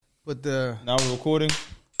Put the. Now we're recording.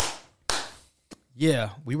 Yeah,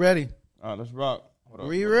 we ready. All right, let's rock.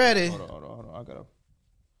 We ready. Hold on. I gotta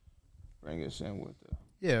bring us in with the.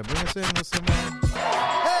 Yeah, bring us in with some.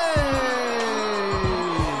 Hey!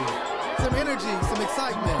 Some energy, some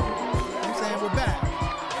excitement. You know what I'm saying? We're back.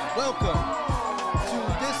 Welcome to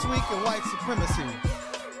This Week in White Supremacy.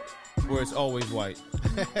 Where it's always white.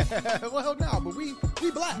 Well, no, but we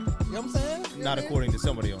black. You know what I'm saying? You Not according to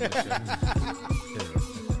somebody on this show.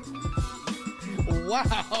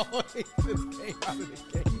 Wow. It just came out of the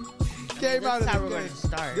gate. Came out of the gate.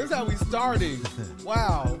 Start. This is how we starting.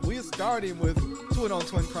 Wow. We're starting with twin on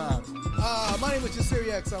twin crime. My name is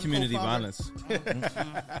Jasiri X. I'm Community co-founder. violence.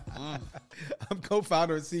 I'm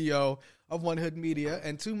co-founder and CEO of One Hood Media.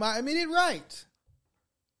 And to my immediate right.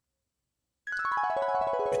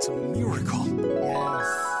 It's a miracle.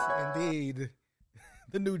 Yes, indeed.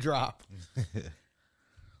 The new drop.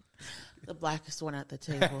 The blackest one at the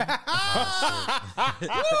table.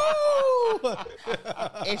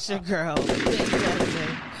 It's your girl, Big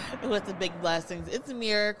Blessing, with the big blessings. It's a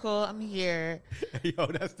miracle. I'm here. Yo,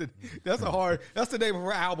 that's the name of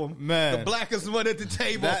her album. Man. The blackest one at the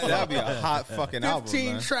table. That'd be a hot fucking album, 15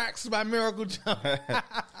 man. tracks by Miracle John.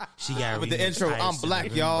 She got With the intro, I'm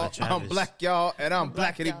black, y'all. I'm black, y'all. And I'm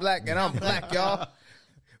blackity black. And I'm black, y'all.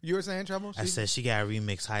 You were saying, Trouble? I said she got a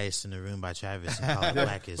remix Highest in the Room by Travis and called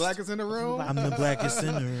Blackest. Blackest in the room? I'm the blackest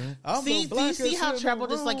in the room. I'm See, the do you see blackest how in the Treble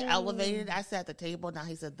just like room. elevated? I said at the table, now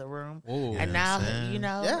he said the room. Ooh. And Yeah, I'm now, saying. you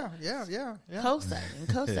know, Yeah.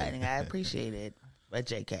 co-signing. I appreciate it. But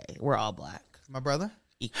JK, we're all black. My brother?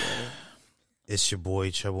 Equally. It's your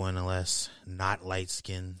boy, Trouble NLS, not light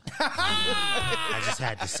skinned. I just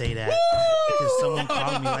had to say that because someone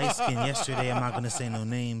called me light skinned yesterday. I'm not going to say no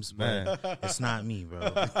names, but it's not me, bro.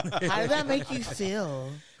 How did that make you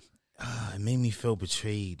feel? It made me feel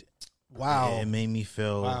betrayed. Wow. It made me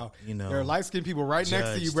feel, Wow. you know. There are light-skinned people right next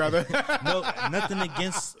to you, judged. brother. No, nothing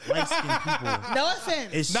against light skinned people. No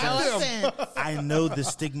offense. It's no just- offense. I know the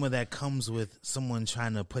stigma that comes with someone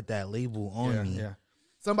trying to put that label on me. Yeah.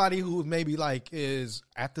 Somebody who maybe like is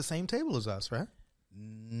at the same table as us, right?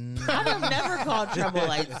 I have never called Treble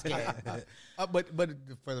light skin. But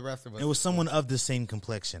for the rest of us. It was someone of the same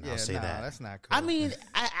complexion. I'll say that. That's not cool. I mean,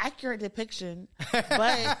 accurate depiction,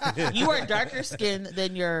 but you are darker skinned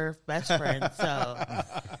than your best friend, so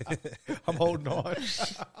I'm holding on.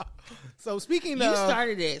 So speaking you of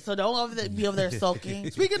started it. So don't be over there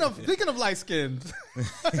sulking speaking of light skinned,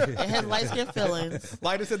 and have light skin feelings.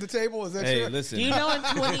 lightest at the table, is that Hey, true? listen. Do you know in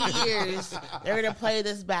 20 years they're gonna play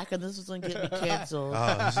this back and this was gonna get me canceled?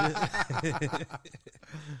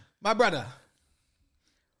 My brother.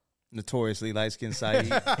 Notoriously light-skinned Saeed.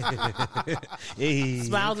 Hey.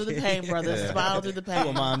 Smile through the pain, brother. Smile through the Well,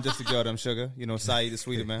 pain. mom, just a girl, them sugar. You know, Saeed the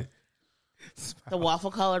sweeter, man. The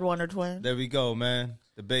waffle colored Wonder Twin. There we go, man.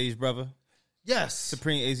 The beige brother. Yes.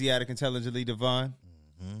 Supreme Asiatic Intelligently Divine.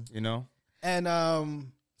 You know? And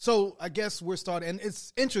so I guess we're starting, and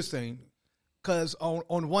it's interesting because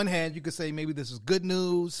on one hand, you could say maybe this is good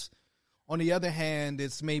news. On the other hand,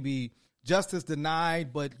 it's maybe justice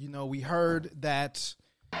denied, but, you know, we heard that,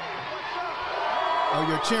 oh,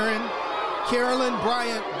 you're cheering? Carolyn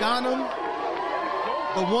Bryant Donham,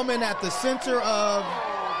 the woman at the center of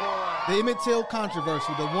the Emmett Till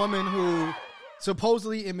controversy, the woman who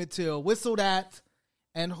supposedly Emmett Till whistled at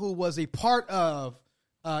and who was a part of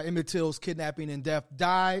Emmett Till's kidnapping and death,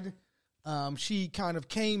 died. She kind of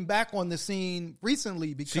came back on the scene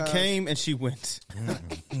recently because She came and she went.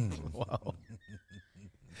 Wow.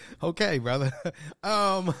 Okay, brother.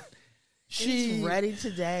 She's ready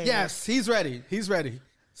today. Yes, he's ready. He's ready.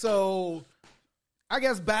 So, I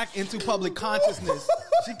guess back into public consciousness.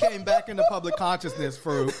 She came back into public consciousness,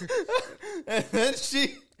 Farouk.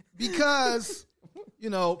 Because, you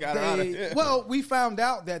know, we found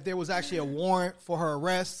out that there was actually a warrant for her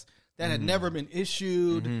arrest that had never been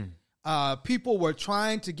issued. People were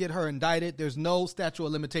trying to get her indicted. There's no statute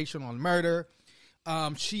of limitation on murder.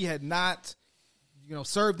 She had not, you know,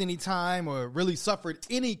 served any time or really suffered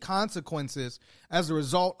any consequences as a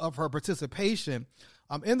result of her participation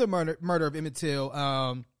in the murder of Emmett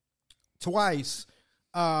Till twice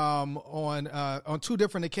on two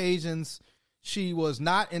different occasions. She was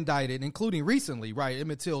not indicted, including recently, right?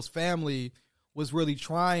 Emmett Till's family was really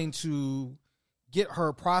trying to get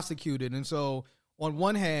her prosecuted. And so on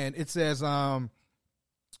one hand, it says an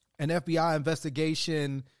FBI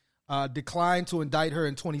investigation declined to indict her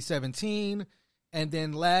in 2017. And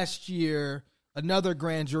then last year, another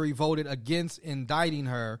grand jury voted against indicting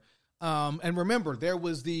her. And remember, there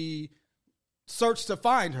was the search to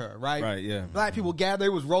find her, right? Right, yeah. Black people gathered. They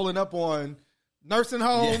was rolling up on nursing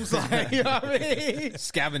homes, like, you know what I mean?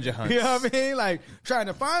 Scavenger hunts. You know what I mean? Like trying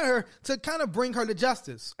to find her to kind of bring her to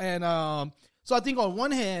justice. And so I think on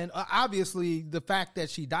one hand, obviously the fact that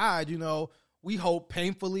she died, you know, we hope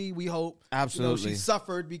painfully, we hope absolutely she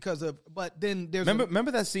suffered because of, but then there's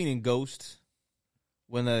remember that scene in Ghost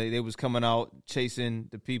when they was coming out chasing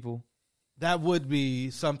the people? That would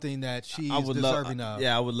be something that she's deserving of.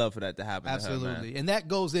 Yeah, I would love for that to happen. Absolutely. To her, man. And that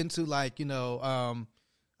goes into like, you know,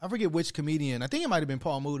 I forget which comedian. I think it might have been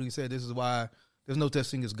Paul Moody who said this is why there's no such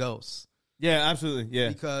thing as ghosts. Yeah, absolutely. Yeah.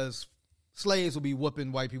 Because slaves will be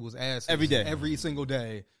whooping white people's asses every day. Every single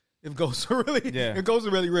day. If ghosts are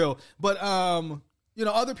really real. But you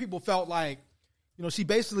know, other people felt like, you know, she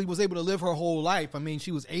basically was able to live her whole life. I mean,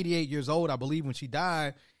 she was 88 years old, I believe, when she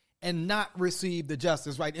died, and not receive the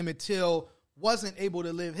justice, right? Emmett Till wasn't able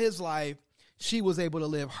to live his life. She was able to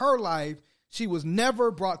live her life. She was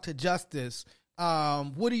never brought to justice.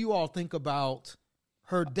 What do you all think about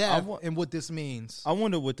her death and what this means? I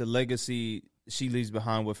wonder what the legacy she leaves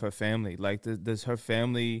behind with her family. Like, does her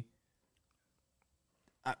family...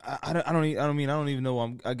 I don't even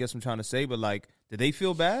know. I guess I'm trying to say, but like, did they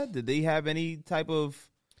feel bad? Did they have any type of,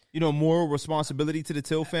 you know, moral responsibility to the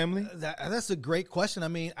Till family? That's a great question. I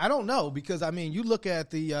mean, I don't know, because I mean, you look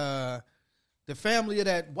at the family of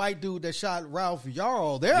that white dude that shot Ralph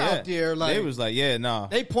Yarl. They're out there like, they was like, yeah, nah.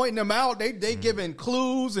 They pointing him out. They giving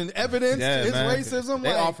clues and evidence to his racism.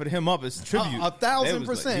 They like, offered him up as tribute.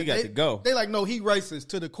 1,000%. Like, you got to go. They like, no, he racist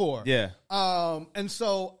to the core. Yeah. And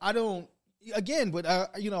so I don't. Again, but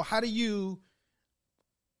you know, how do you?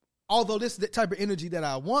 Although this is the type of energy that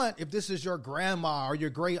I want, if this is your grandma or your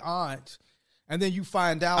great aunt, and then you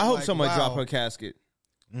find out, I hope like, somebody wow, drop her casket.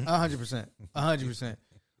 100%, 100%.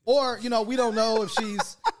 Or, you know, we don't know if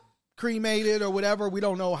she's cremated or whatever. We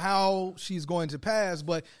don't know how she's going to pass,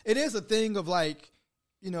 but it is a thing of like,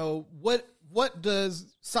 you know, what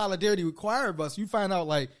does solidarity require of us? You find out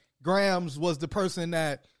like Grams was the person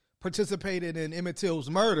that participated in Emmett Till's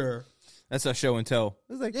murder. That's our show and tell.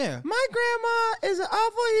 It's like, yeah, my grandma is an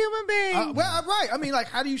awful human being. Well, right. I mean, like,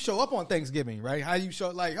 how do you show up on Thanksgiving, right? How do you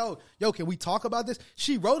show, like, oh, yo, can we talk about this?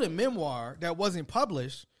 She wrote a memoir that wasn't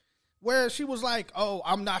published where she was like, oh,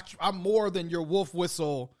 I'm more than your wolf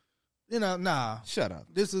whistle. You know, nah. Shut up.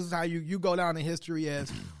 This is how you go down in history as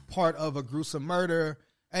part of a gruesome murder,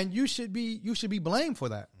 and you should be blamed for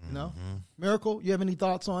that, you know? Miracle, you have any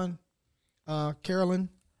thoughts on Carolyn's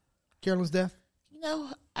death? You know,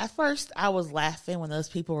 at first I was laughing when those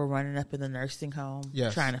people were running up in the nursing home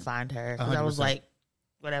trying to find her. Because I was like,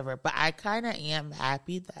 whatever. But I kind of am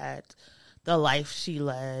happy that the life she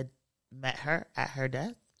led met her at her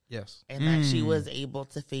death. Yes. And that she was able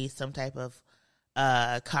to face some type of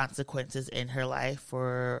consequences in her life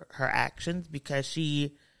for her actions, because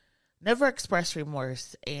she never expressed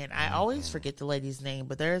remorse. And I always forget the lady's name,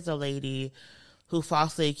 but there's a lady who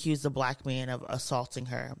falsely accused a black man of assaulting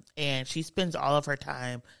her. And she spends all of her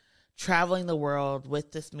time traveling the world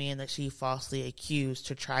with this man that she falsely accused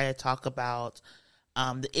to try to talk about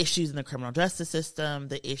the issues in the criminal justice system,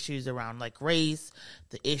 the issues around like race,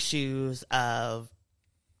 the issues of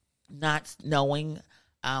not knowing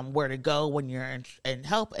where to go when you're in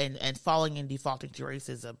help and falling and defaulting to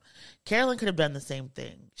racism. Carolyn could have done the same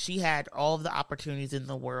thing. She had all of the opportunities in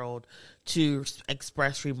the world to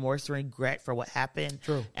express remorse and regret for what happened.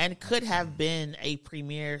 True. And could have been a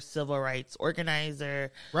premier civil rights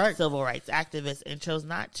organizer, right, civil rights activist, and chose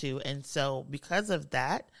not to. And so because of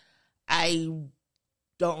that, I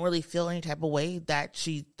don't really feel any type of way that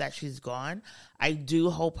she's gone. I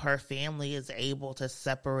do hope her family is able to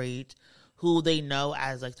separate who they know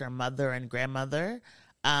as like their mother and grandmother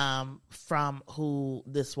from who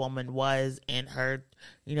this woman was in her,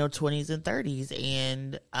 20s and 30s,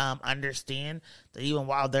 and understand that even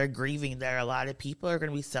while they're grieving, there are a lot of people who are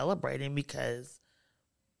going to be celebrating because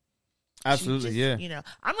absolutely,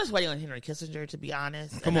 I'm just waiting on Henry Kissinger, to be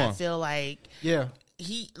honest. Come on. I feel like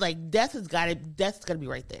death has got to be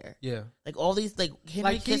right there. Yeah. Like all these,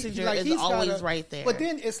 Henry Kissinger is always right there. But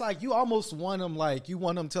then it's like you almost want him,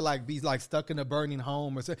 to be stuck in a burning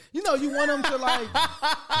home or something. You want him to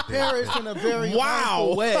perish in a very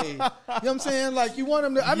harmful way. You know what I'm saying? Like you want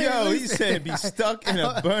him to. He said be stuck in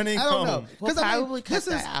a burning home. I don't know. We'll probably cut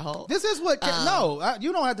that out. This is what.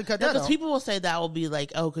 You don't have to cut that out. Because people will say that will be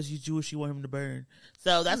like, oh, because he's Jewish, you want him to burn.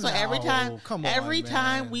 So that's why every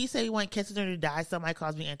time we say we want Kissinger to die, somebody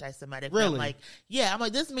calls me anti-Semitic. Really? I'm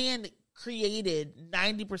like, this man created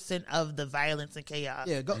 90% of the violence and chaos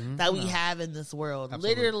that we have in this world.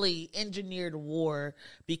 Absolutely. Literally engineered war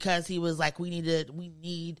because he was like, we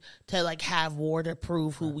need to have war to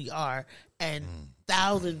prove who we are. And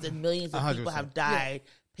thousands and millions of people have died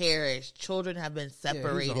perished. Children have been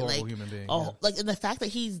separated. he's a horrible like, human being. like, and the fact that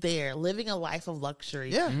he's there, living a life of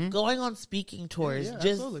luxury, going on speaking tours, just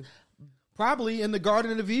absolutely. Probably in the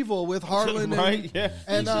Garden of Evil with Harlan Right, yeah.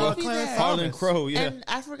 and Clarence Harlan Thomas. Crowe, yeah. And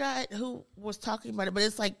I forgot who was talking about it, but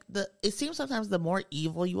it's like it seems sometimes the more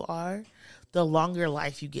evil you are, the longer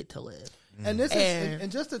life you get to live. And this is,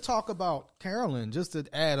 and just to talk about Carolyn, just to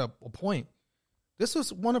add a point, this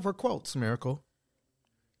was one of her quotes, Miracle.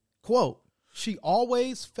 Quote, "She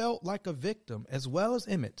always felt like a victim as well as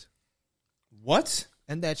Emmett, What?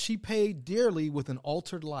 and that she paid dearly with an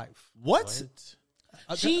altered life." What?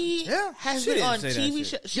 She Yeah. has She been didn't on say that TV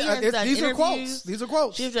shit. shows. She Yeah, has done these are quotes. interviews. These are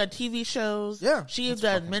quotes. She's done TV shows. Yeah. She has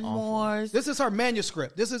done memoirs. This is her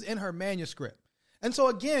manuscript. This is in her manuscript. And so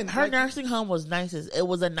again, Her like, nursing home was nice. It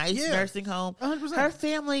was a nice Yeah. nursing home. 100%. Her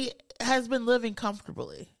family has been living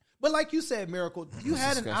comfortably. but like you said, Miracle, you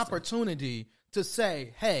had an disgusting. opportunity to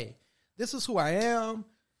say, "Hey, this is who I am.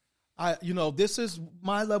 This is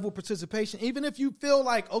my level of participation." Even if you feel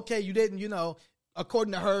like, okay, you didn't,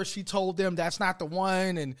 according to her, she told them that's not the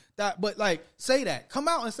one, and that. But like, say that, come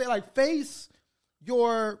out and say, like, face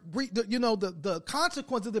the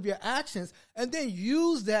consequences of your actions, and then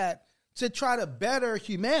use that to try to better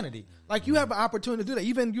humanity. Like, you have an opportunity to do that.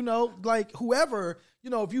 Even, like, whoever,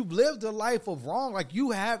 if you've lived a life of wrong, like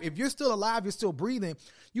you have, if you're still alive, you're still breathing,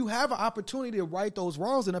 you have an opportunity to right those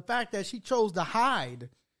wrongs. And the fact that she chose to hide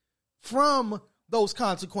from those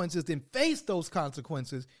consequences, then face those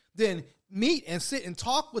consequences, then meet and sit and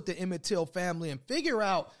talk with the Emmett Till family and figure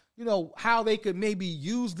out, how they could maybe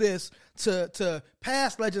use this to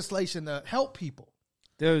pass legislation to help people.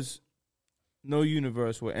 There's no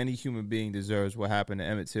universe where any human being deserves what happened to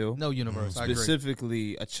Emmett Till. No universe, I agree.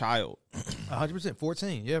 Specifically, a child. 100%,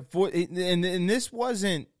 14, yeah. And this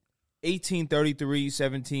wasn't 1833,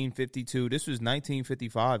 1752. This was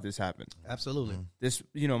 1955 this happened. Absolutely. This,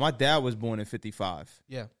 my dad was born in 55.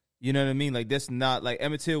 Yeah. You know what I mean? Like, that's not, like,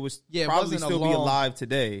 Emmett Till was Yeah, it probably wasn't a still be long- alive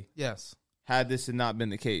today Yes. had this not been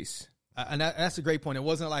the case. And that's a great point. It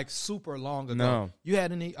wasn't like super long ago. No. You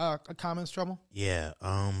had any comments, Trouble? Yeah.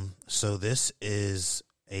 So this is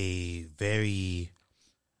a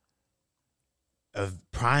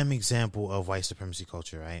prime example of white supremacy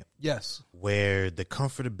culture, right? Yes. Where the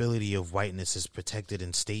comfortability of whiteness is protected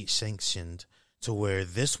and state sanctioned, to where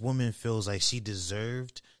this woman feels like she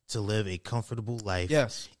deserved to live a comfortable life.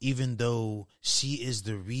 Yes. Even though she is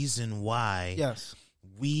the reason why. Yes.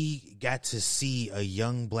 We got to see a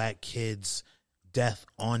young black kid's death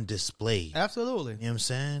on display. Absolutely. You know what I'm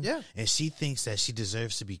saying? Yeah. And she thinks that she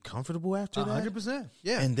deserves to be comfortable after that. 100%.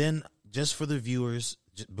 Yeah. And then, just for the viewers,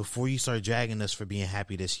 before you start dragging us for being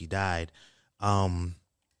happy that she died,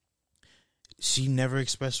 she never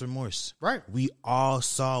expressed remorse. Right. We all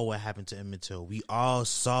saw what happened to Emmett Till. We all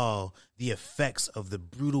saw the effects of the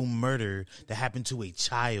brutal murder that happened to a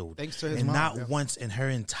child. Thanks to his and mom, not yeah. once in her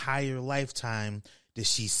entire lifetime did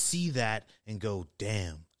she see that and go,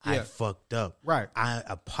 damn, I Yeah. fucked up. Right. I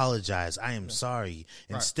apologize. I am sorry.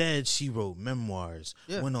 Instead, she wrote memoirs,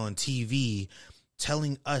 went on TV,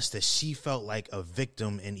 telling us that she felt like a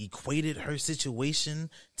victim and equated her situation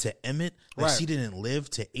to Emmett. Like Right. she didn't live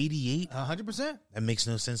to 88. 100%. That makes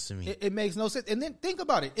no sense to me. It makes no sense. And then think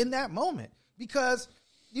about it in that moment, because,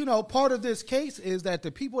 part of this case is that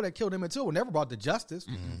the people that killed Emmett Till were never brought to justice.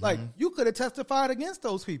 Like, you could have testified against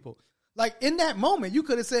those people. Like, in that moment, you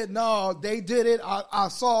could have said, no, they did it. I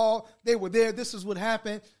saw, they were there. This is what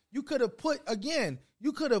happened. You could have put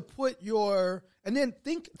your, and then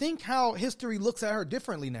think how history looks at her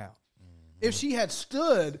differently now. If she had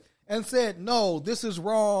stood and said, no, this is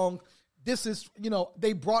wrong. This is,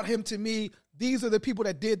 they brought him to me. These are the people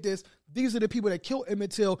that did this. These are the people that killed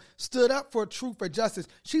Emmett Till, stood up for truth, for justice.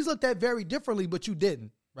 She's looked at very differently, but you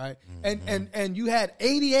didn't, right? And you had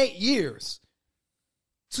 88 years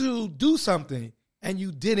to do something, and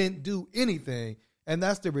you didn't do anything. And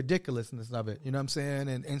that's the ridiculousness of it. You know what I'm saying?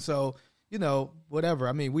 And so, whatever.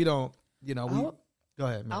 I mean, we don't, go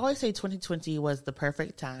ahead, man. I always say 2020 was the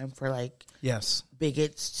perfect time for Yes.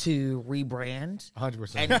 bigots to rebrand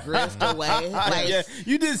 100%. and grift away. Like, Yeah,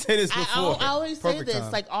 you did say this before. I always say Perfect this.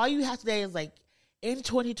 time. Like, all you have today is in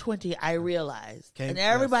 2020, I realized, Okay, and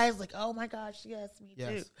everybody's like, "Oh my gosh, yes, me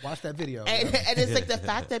too." Yes. Watch that video. And it's like the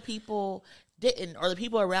fact that people didn't, or the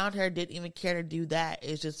people around her didn't even care to do that,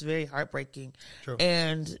 is just very heartbreaking. True.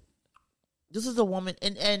 And this is a woman,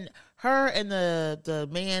 and her and the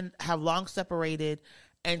man have long separated,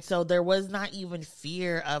 and so there was not even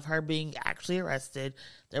fear of her being actually arrested.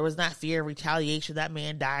 There was not fear of retaliation. That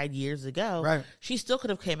man died years ago. Right. She still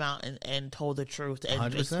could have came out and told the truth and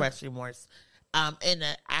 100%. expressed remorse in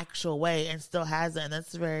an actual way, and still hasn't. And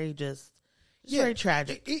that's very just, It's very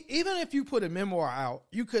tragic. Even if you put a memoir out,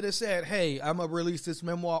 you could have said, hey, I'm going to release this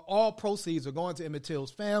memoir. All proceeds are going to Emmett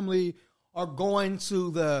Till's family, are going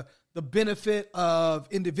to the benefit of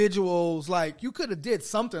individuals. Like, you could have did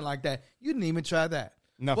something like that. You didn't even try that.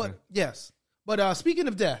 Nothing. But, yes. But speaking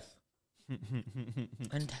of death.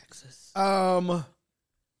 In Texas.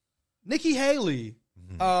 Nikki Haley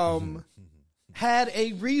had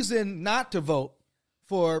a reason not to vote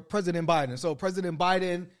for President Biden. So President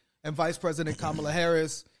Biden and Vice President Kamala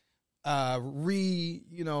Harris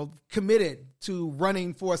committed to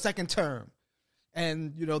running for a second term.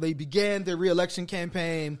 And, they began their reelection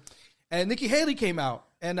campaign. And Nikki Haley came out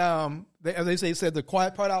and they said the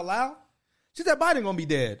quiet part out loud. She said Biden gonna be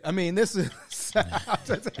dead. I mean, this is this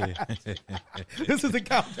is the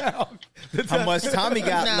countdown. How much time he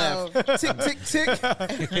got left? Tick, tick, tick. No.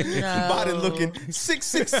 Biden looking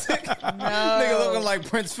 666. No. Nigga looking like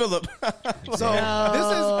Prince Philip.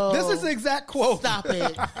 So this is the exact quote. Stop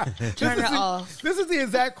it. Turn it off. This is the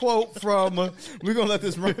exact quote from. We're gonna let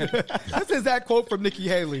this run. That's the exact quote from Nikki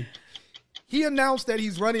Haley. He announced that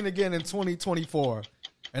he's running again in 2024.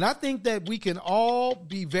 And I think that we can all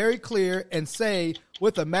be very clear and say,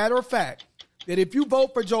 with a matter of fact, that if you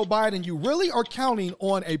vote for Joe Biden, you really are counting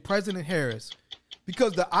on a President Harris.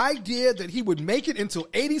 Because the idea that he would make it until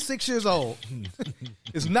 86 years old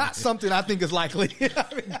is not something I think is likely. I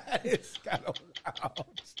mean, that is kind of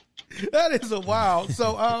wild. That is a wild.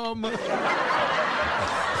 So,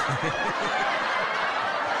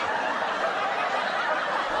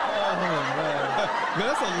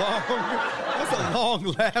 That's a long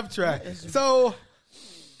laugh track. So,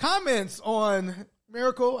 comments on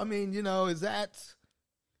Miracle. I mean,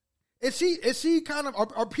 is she kind of,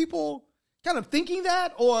 are people kind of thinking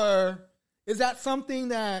that, or is that something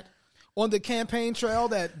that on the campaign trail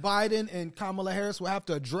that Biden and Kamala Harris will have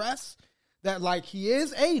to address? That, like, he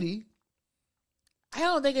is 80. I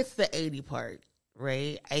don't think it's the 80 part,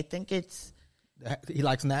 right? I think it's... He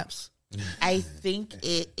likes naps? I think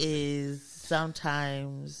it is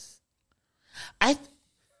sometimes... I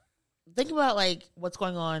think about, like, what's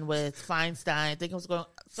going on with Feinstein. Think what's going on.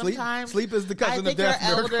 Sometimes sleep is the cousin of death.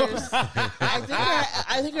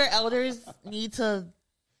 I think our elders need to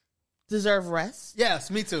deserve rest.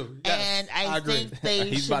 Yes, me too. Yes, and I think they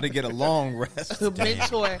He's about to get a long rest.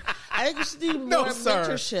 Mentor. I think we should need more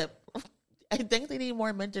mentorship. I think they need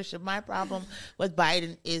more mentorship. My problem with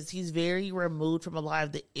Biden is he's very removed from a lot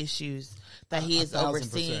of the issues that he is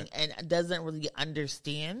overseeing and doesn't really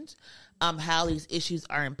understand how these issues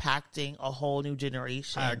are impacting a whole new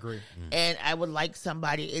generation. I agree. And I would like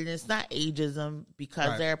somebody, and it's not ageism,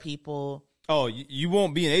 because there are people... Oh, you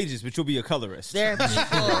won't be an ageist, but you'll be a colorist. There are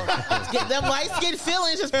people... them light-skinned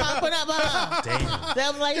feelings just popping up, huh? Damn.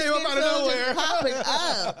 Them light-skinned feelings just popping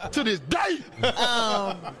up. To this day.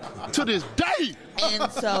 To this day.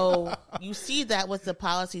 And so you see that with the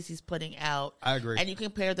policies he's putting out. I agree. And you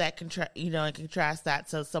compare that, and contrast that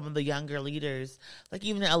to some of the younger leaders, like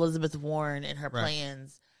even Elizabeth Warren and her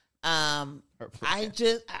plans. I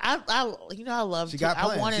love. She got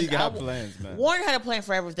plans. She got plans, man. Warren had a plan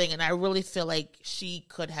for everything, and I really feel like she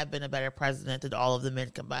could have been a better president than all of the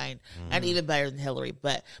men combined, and even better than Hillary.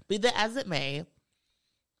 But be that as it may,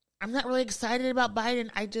 I'm not really excited about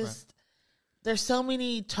Biden. There's so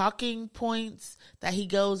many talking points that he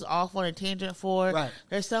goes off on a tangent for. Right.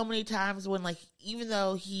 There's so many times when, like, even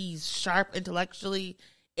though he's sharp intellectually,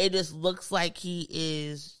 it just looks like he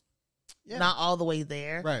is not all the way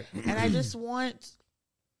there. Right. And I just want...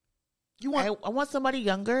 I want somebody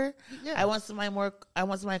younger. Yeah. I want somebody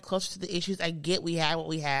closer to the issues. I get we have what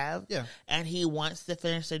we have. Yeah. And he wants to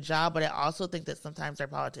finish the job, but I also think that sometimes our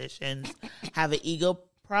politicians have an ego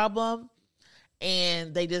problem.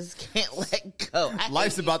 And they just can't let go.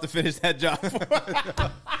 Life's about to finish that job.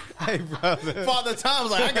 Hey, brother. Father Tom's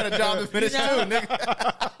like, I got a job to finish too,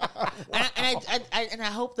 nigga. And I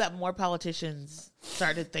hope that more politicians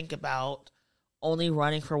start to think about only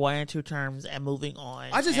running for 1 or 2 terms and moving on.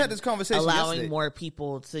 I just had this conversation allowing yesterday. more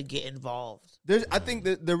people to get involved. I think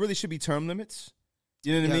that there really should be term limits.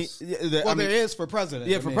 You know what Yes. I mean? There is for president.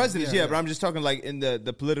 Yeah, for presidents, but I'm just talking like in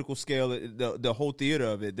the political scale, the whole theater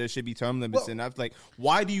of it, there should be term limits. And I was like,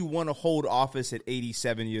 why do you want to hold office at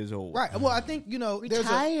 87 years old? Right. Well, I think,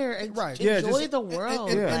 Retire and right. enjoy the world.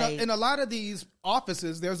 In a lot of these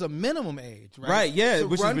offices, there's a minimum age, right? Right, yeah, To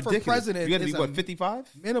which run is ridiculous. For president You got to be, is what, 55?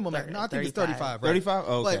 minimum age. No, I think it's 35. Right? 35?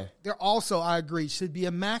 Oh, okay. But there also, I agree, should be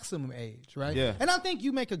a maximum age, right? Yeah. And I think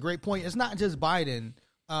you make a great point. It's not just Biden,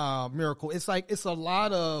 Miracle. It's like, it's a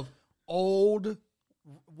lot of old,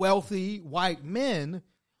 wealthy white men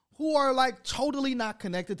who are like totally not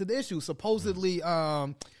connected to the issue. Supposedly,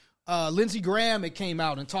 Lindsey Graham had came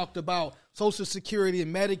out and talked about Social Security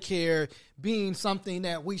and Medicare being something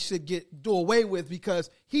that we should do away with because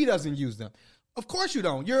he doesn't use them. Of course you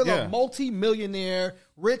don't. You're a multi-millionaire,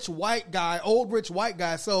 rich white guy, old rich white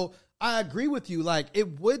guy. So I agree with you. Like,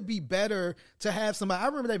 it would be better to have somebody. I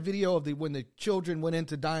remember that video of when the children went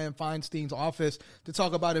into Dianne Feinstein's office to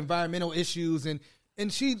talk about environmental issues, and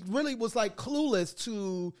she really was like clueless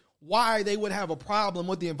to why they would have a problem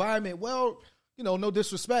with the environment. Well, no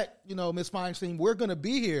disrespect, Ms. Feinstein, we're going to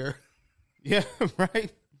be here. Yeah,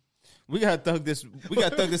 right. We got to thug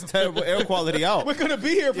this terrible air quality out. We're going to be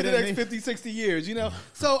here for the next 50, 60 years,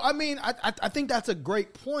 So, I mean, I think that's a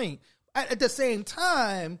great point. At the same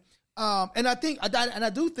time, and I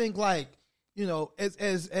do think, like,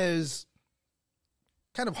 as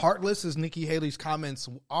kind of heartless as Nikki Haley's comments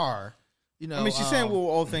are, I mean, she's saying what we're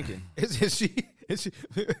all thinking. Is she?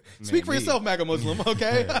 Speak for yourself, MAGA Muslim,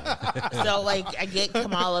 okay? So, like, I get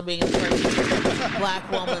Kamala being the first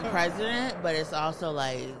black woman president, but it's also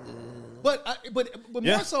like... But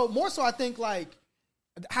more so, I think, like,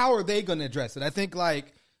 how are they going to address it? I think,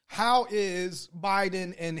 like, how is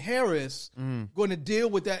Biden and Harris going to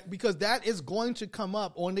deal with that? Because that is going to come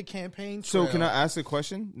up on the campaign trail. So can I ask a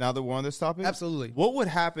question now that we're on this topic? Absolutely. What would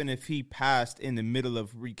happen if he passed in the middle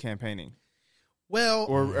of re-campaigning? Well,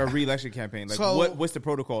 or a re-election campaign. Like, what's the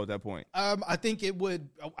protocol at that point? I think it would.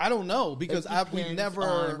 I don't know because we've never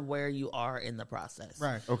on where you are in the process,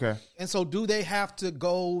 right? Okay. And so, do they have to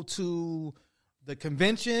go to the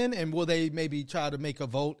convention, and will they maybe try to make a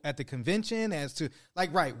vote at the convention as to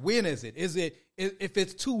when is it? Is it if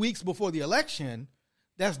it's 2 weeks before the election?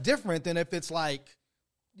 That's different than if it's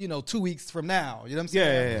 2 weeks from now. You know what I'm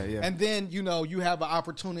saying? Yeah. And then you have an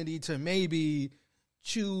opportunity to maybe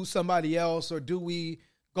choose somebody else, or do we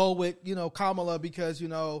go with Kamala because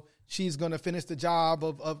she's going to finish the job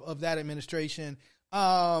of that administration?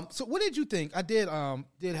 So what did you think? I did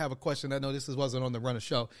have a question. I know this wasn't on the Run of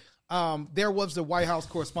Show. There was the White House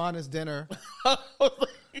Correspondents' Dinner,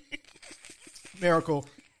 Miracle,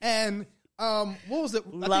 and what was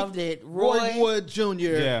it? Loved it. Roy Wood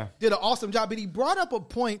Jr. did an awesome job, but he brought up a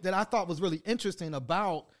point that I thought was really interesting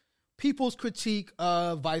about people's critique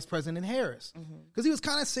of Vice President Harris. Because he was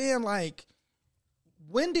kind of saying, like,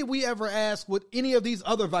 when did we ever ask what any of these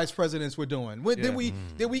other vice presidents were doing? Did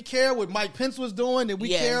we care what Mike Pence was doing? Did we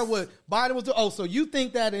care what Biden was doing? Oh, so you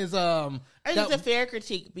think that is I think it's a fair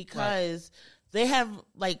critique because they have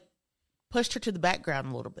pushed her to the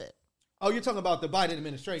background a little bit. Oh, you're talking about the Biden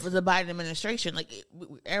administration. For the Biden administration.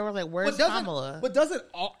 Everyone's like, where's Kamala? But doesn't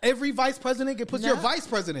every vice president get put your vice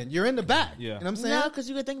president? You're in the back. Yeah. You know what I'm saying? No, because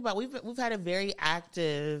you could think about we've had a very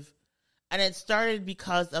active, and it started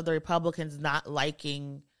because of the Republicans not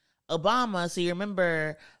liking Obama. So you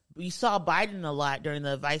remember you saw Biden a lot during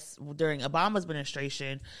Obama's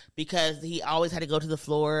administration because he always had to go to the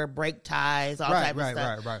floor, break ties, all type of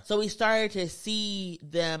stuff. Right. So we started to see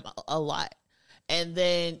them a lot. And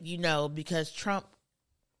then, because Trump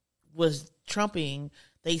was trumping,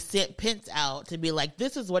 they sent Pence out to be like,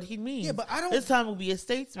 this is what he means. Yeah, but this time will be a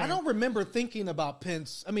statesman. I don't remember thinking about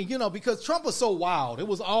Pence. I mean, because Trump was so wild. It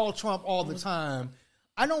was all Trump all the time.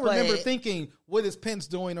 I don't remember thinking, what is Pence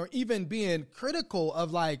doing, or even being critical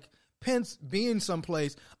of Pence being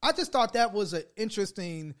someplace. I just thought that was an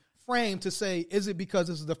interesting frame to say, is it because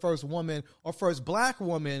this is the first woman or first black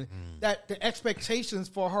woman that the expectations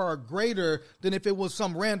for her are greater than if it was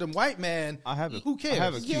some random white man? Who cares? I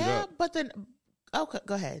have it queued up. But then, okay,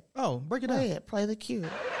 go ahead. Oh, break it down. Play it. Play the cue.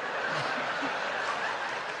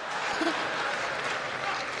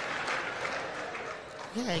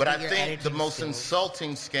 But I think the most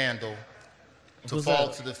insulting scandal to fall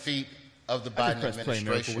to the feet of the Biden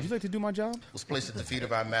administration. Would you like to do my job? Was placed at the feet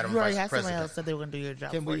of our Madam You already Vice had somebody President. else said they were going to do your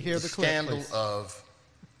job. Can we hear the clip, scandal please? of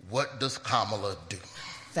what does Kamala do?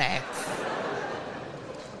 Facts.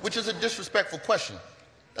 Which is a disrespectful question.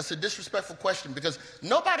 That's a disrespectful question because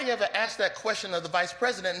nobody ever asked that question of the Vice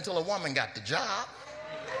President until a woman got the job.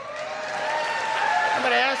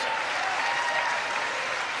 Nobody asked.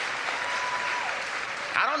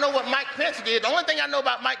 I don't know what Mike Pence did. The only thing I know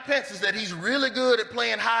about Mike Pence is that he's really good at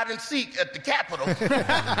playing hide and seek at the Capitol.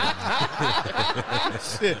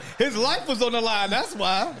 Shit. His life was on the line. That's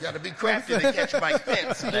why. You got to be crafty to catch Mike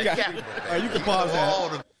Pence at the Capitol. You can pause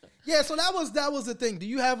that. Yeah, so that was the thing. Do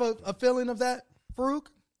you have a feeling of that, Farouk?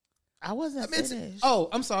 I wasn't finished. Oh,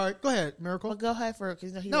 I'm sorry. Go ahead, Miracle. Well, go ahead, Farouk.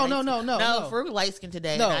 No. Farouk light skin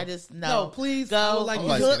today. No, and I just no. Please, go. I'm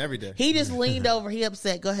light skin every day. He just leaned over. He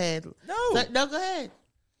upset. Go ahead. No, go ahead.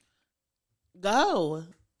 Go.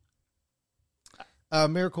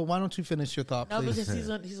 Miracle, why don't you finish your thought, please? No, because he's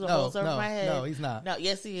going to hold over my head. No, he's not. No,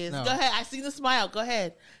 yes, he is. No. Go ahead. I see the smile. Go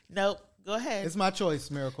ahead. Nope. Go ahead. It's my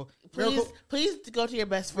choice, Miracle. Please go to your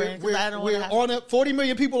best friend. We're on it. 40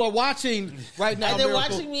 million people are watching right now. And they're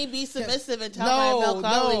Miracle. watching me be submissive and tell my male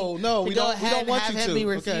colleague No. to We go don't ahead want and you have him to. be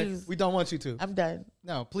Okay? refused. We don't want you to. I'm done.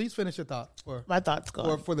 No, please finish your thought. My thought's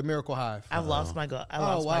gone. For the Miracle Hive. I've lost my thought.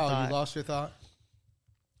 Oh, wow. You lost your thought?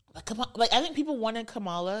 Like, I think people wanted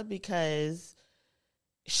Kamala because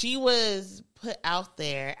she was put out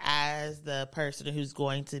there as the person who's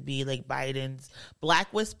going to be like Biden's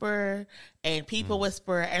black whisperer and people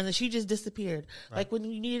whisperer, and then she just disappeared. Right. Like when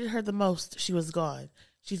you needed her the most, she was gone.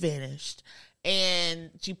 She vanished.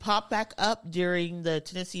 And she popped back up during the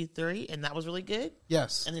Tennessee 3, and that was really good.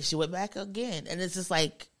 Yes. And then she went back again. And it's just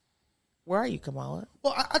like, where are you, Kamala?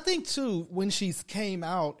 Well, I think, too, when she's came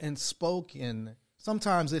out and spoken,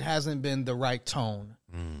 sometimes it hasn't been the right tone.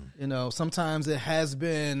 You know, sometimes it has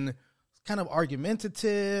been kind of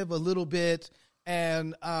argumentative a little bit.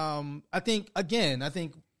 And I think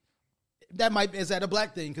that is that a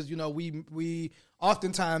black thing? Because, you know, we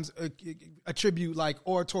oftentimes attribute like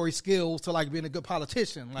oratory skills to like being a good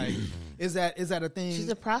politician. Like, is that a thing? She's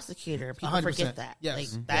a prosecutor. People 100%. forget that.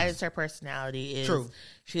 Yes. Like, that is her personality. Is True.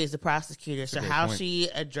 She is a prosecutor. So how she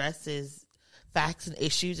addresses facts and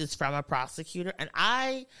issues is from a prosecutor. And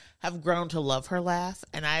I have grown to love her laugh.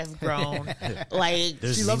 And I've grown like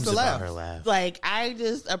she loves to laugh. Her laugh. Like, I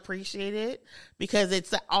just appreciate it because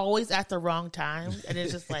it's always at the wrong time. And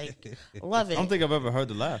it's just like, love it. I don't think I've ever heard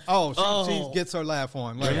the laugh. She gets her laugh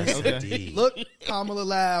on. Like, Okay. Look, Kamala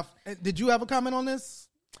laugh. Did you have a comment on this?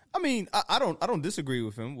 I mean, I don't disagree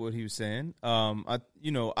with him, what he was saying. I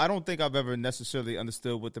don't think I've ever necessarily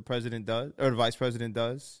understood what the president does or the vice president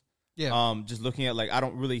does. Yeah. Just looking at, like, I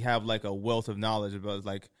don't really have like a wealth of knowledge about,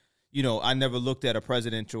 like, you know, I never looked at a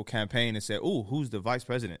presidential campaign and said, "Ooh, who's the vice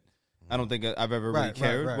president?" I don't think I've ever really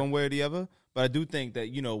cared one way or the other. But I do think that,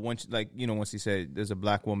 you know, once he said there's a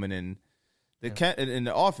black woman in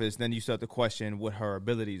the office, then you start to question what her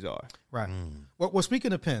abilities are. Right. Well,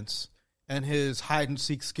 speaking of Pence and his hide and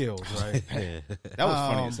seek skills, right? That was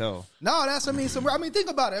funny as hell. No, think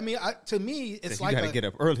about it. I mean, to me, it's You like gotta get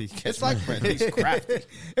up early. It's like He's crafty.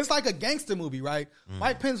 It's like a gangster movie, right?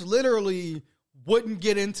 Mike Pence literally wouldn't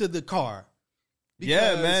get into the car.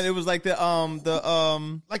 Yeah, man, it was like the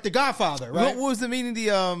like the Godfather, right? What was the meeting? The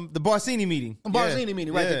Barsini meeting. Barsini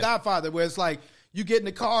meeting, right? The Godfather, where it's like you get in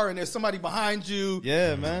the car and there's somebody behind you.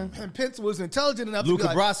 Yeah, man. And Pence was intelligent enough Luca to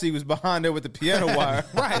be like, Brasi was behind there with the piano wire.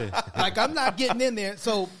 Right. Like, I'm not getting in there.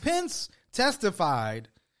 So Pence testified,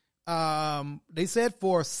 they said,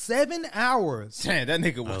 for 7 hours. Damn, that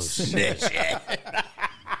nigga was snitching.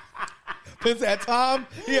 Pence had time.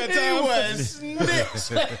 He had time. He was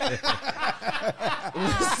snitch.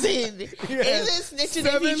 Listen, is it snitching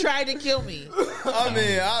if he tried to kill me?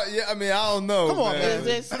 I mean, I don't know. Come on, man. Is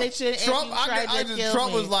it snitching Trump, if he tried to kill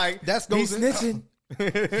Trump me? was like, That's he's snitching.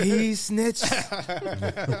 He snitched.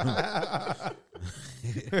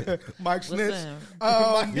 Mike Snitch.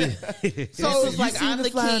 So it's like, I'm the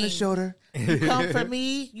fly on king. the shoulder. You come for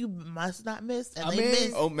me, you must not miss. And they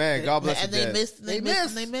missed. Oh man, God bless And the they dead. missed.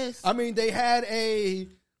 They missed. I mean, they had a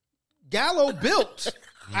gallows built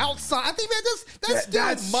outside. I think that's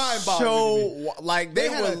still mind-boggling. So, like, they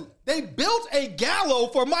built a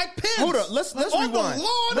gallows for Mike Pence. Hold on, let's on rewind. the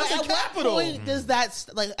lawn But of the at Capitol. what point does that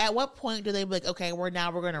at what point do they be like, okay, we're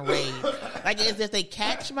going to raid? Like, is it they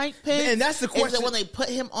catch Mike Pence? And that's the question. Is it when they put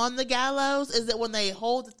him on the gallows? Is it when they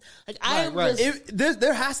hold? Like, Right.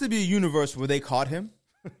 There has to be a universe where they caught him.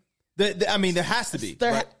 I mean, there has to be.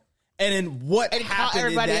 Right. And then what And caught happened in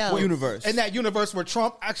everybody that else. universe? In that universe where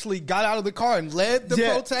Trump actually got out of the car and led the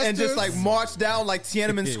protesters. and just like marched down like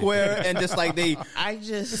Tiananmen Square and just like they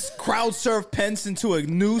crowd surfed Pence into a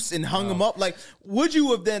noose and hung him up. Like, would you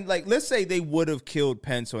have then, like, let's say they would have killed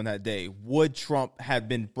Pence on that day? Would Trump have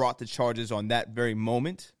been brought to charges on that very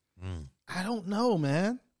moment? I don't know,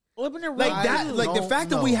 man. Like that, like the fact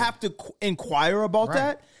that we have to inquire about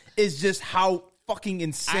that is just how fucking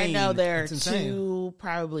insane. I know there are It's insane. two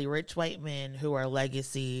probably rich white men who are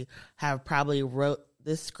legacy have probably wrote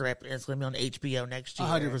this script and it's going to be on HBO next year.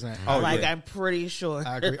 100%. I'm pretty sure.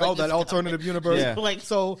 I agree. Like, Oh, that it's alternative universe. Yeah. Like,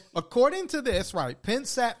 So, according to this, right, Pence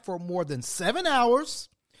sat for more than 7 hours.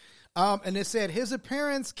 And it said his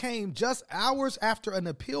appearance came just hours after an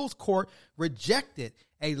appeals court rejected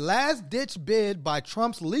a last-ditch bid by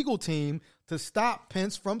Trump's legal team to stop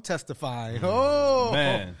Pence from testifying. Oh,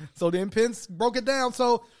 man. So then Pence broke it down.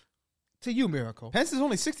 So, to you, Miracle. Pence is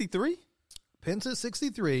only 63? Pence is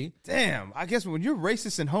 63. Damn, I guess when you're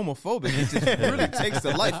racist and homophobic, it just really takes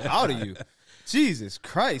the life out of you. Jesus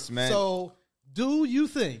Christ, man. So do you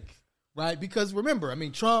think, right? Because remember, I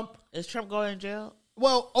mean, Trump. Is Trump going to jail?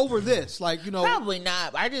 Well, over this, like, you know. Probably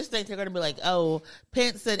not. I just think they're going to be like, oh,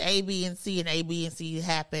 Pence said A, B, and C, and A, B, and C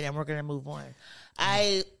happened, and we're going to move on.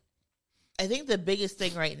 I think the biggest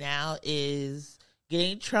thing right now is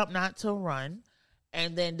getting Trump not to run,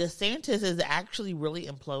 and then DeSantis is actually really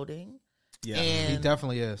imploding. Yeah, he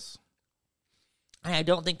definitely is. And I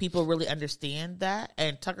don't think people really understand that.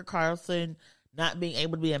 And Tucker Carlson not being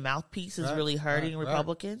able to be a mouthpiece is really hurting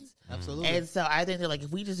Republicans. Absolutely. And so I think they're like, if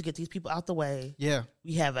we just get these people out the way,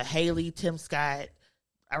 we have a Haley, Tim Scott,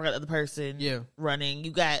 our other person running.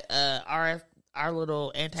 You got our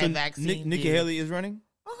little anti-vaccine. So Nikki Haley is running?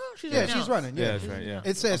 She's running. Yeah, that's right. Yeah.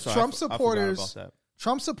 It says Trump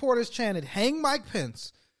supporters chanted, "Hang Mike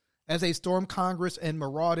Pence," as they stormed Congress and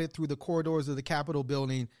marauded through the corridors of the Capitol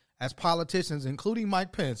building as politicians, including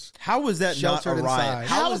Mike Pence. How was that not a riot?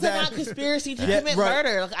 How is that not conspiracy to commit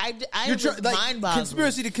murder? Like I was mind-boggling.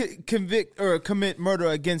 Conspiracy to convict or commit murder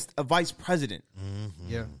against a vice president. Mm-hmm.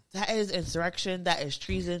 Yeah. That is insurrection. That is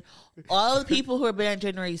treason. All the people who have been on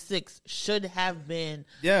January 6th should have been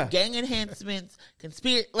gang enhancements,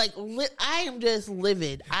 conspiracy. Like, I am just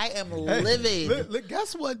livid. I am livid.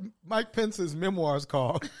 Guess what Mike Pence's memoir is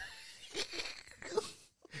called?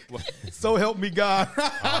 So help me God.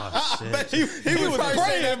 Oh, shit. he was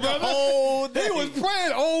praying, brother. He was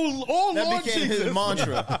praying. Oh that Lord became Jesus. his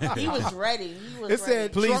mantra. He was ready.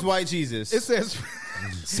 Said, please, Trump, white Jesus. It says,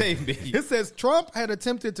 save me. It says Trump had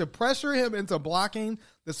attempted to pressure him into blocking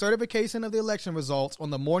the certification of the election results on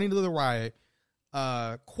the morning of the riot.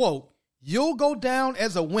 Quote, "You'll go down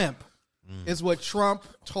as a wimp," is what Trump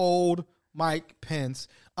told Mike Pence.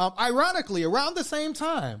 Ironically, around the same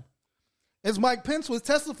time as Mike Pence was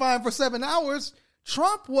testifying for 7 hours,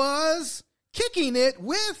 Trump was kicking it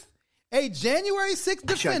with a January 6th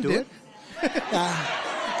defendant.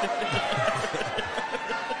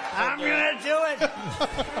 I'm going to do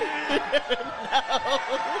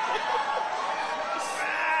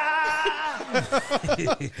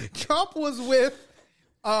it. Trump was with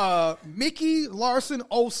Mickey Larson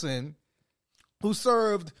Olsen, who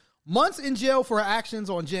served months in jail for her actions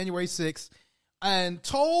on January 6th, and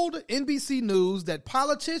told NBC News that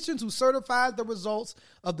politicians who certified the results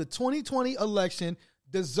of the 2020 election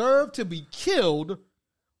deserve to be killed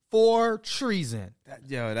for treason.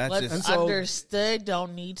 What's understood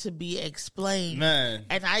don't need to be explained. Man.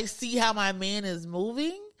 And I see how my man is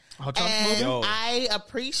moving. I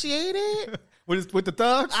appreciate it. with the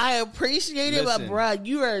thugs? I appreciate it, but bruh,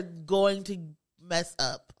 you are going to mess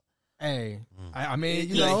up. Hey, I mean,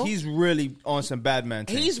 he's really on some bad man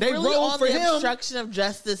things. He's really on the obstruction of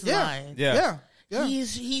justice line. Yeah.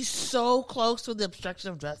 He's so close to the obstruction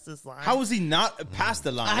of justice line. How is he not past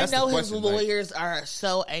the line? I know his lawyers are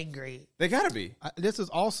so angry. They gotta be. This is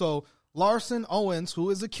also Larson Owens, who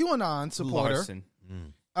is a QAnon supporter.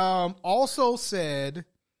 Also said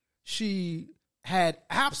she had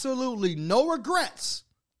absolutely no regrets.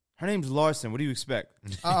 Her name's Larson. What do you expect?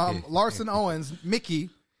 Larson Owens, Mickey,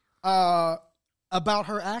 about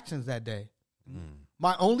her actions that day.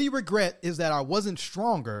 My only regret is that I wasn't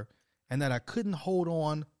stronger and that I couldn't hold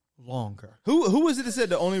on longer. Who was it that said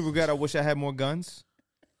the only regret I wish I had more guns?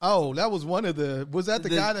 Oh, that was one of the. Was that the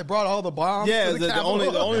guy that brought all the bombs? Yeah, to the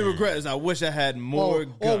only regret is I wish I had more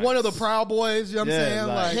guns. Or one of the Proud Boys. You know what I'm saying?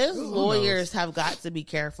 Like, his lawyers have got to be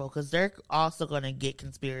careful because they're also going to get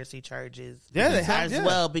conspiracy charges. Yeah, they have as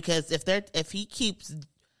well, because if he keeps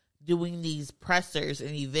doing these pressers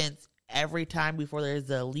and events every time before there's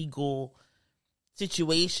a legal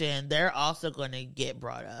situation, they're also going to get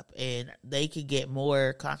brought up and they could get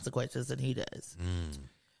more consequences than he does.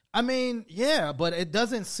 I mean, yeah, but it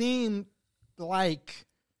doesn't seem like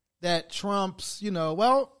that Trump's,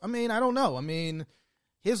 well, I mean, I don't know. I mean,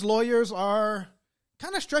 his lawyers are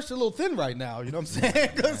kind of stretched a little thin right now, you know what I'm saying?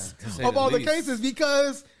 Because of all the cases,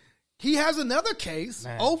 because he has another case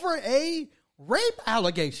over a rape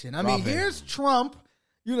allegation. I mean, here's Trump,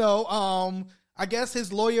 I guess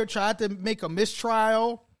his lawyer tried to make a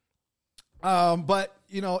mistrial, but,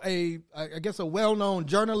 I guess a well-known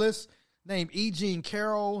journalist named E. Jean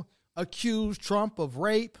Carroll accused Trump of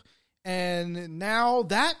rape. And now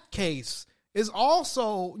that case is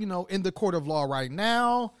also, in the court of law right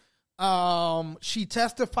now. She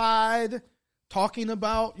testified talking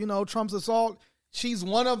about, Trump's assault. She's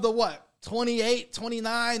one of the 28,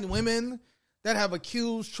 29 women that have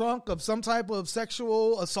accused Trump of some type of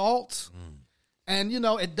sexual assault. And,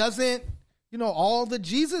 it doesn't, all the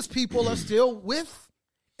Jesus people are still with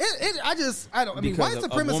I mean, white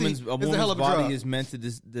supremacy is a hell of a body drug. is meant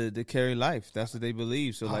to carry life. That's what they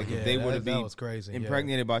believe. So, like, if they were to be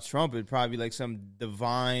impregnated by Trump, it'd probably be like some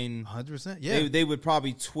divine. 100%. Yeah, they would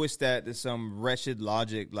probably twist that to some wretched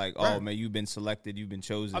logic, like, oh man, you've been selected, you've been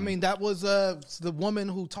chosen. I mean, that was the woman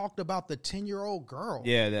who talked about the 10-year-old girl.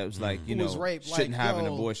 Yeah, that was like, was raped. Shouldn't have an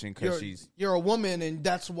abortion because you're a woman and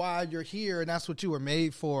that's why you're here and that's what you were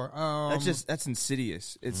made for. That's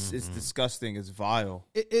insidious. It's disgusting. It's vile.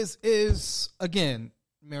 It is again,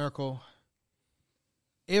 Miracle.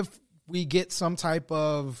 If we get some type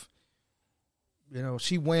of,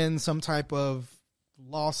 she wins some type of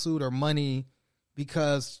lawsuit or money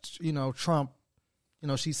because Trump,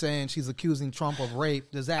 she's saying she's accusing Trump of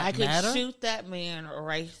rape. Does that matter? I could shoot that man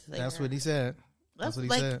right there. That's what he said. That's what he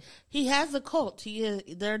said. He has a cult.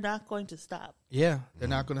 They're not going to stop. Yeah, they're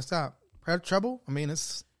not going to stop. Trouble. I mean,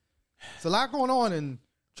 it's a lot going on in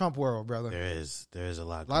Trump world, brother. There is a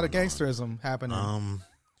lot. A lot of gangsterism happening.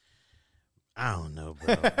 I don't know,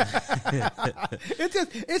 bro.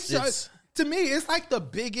 it's just to me, it's like the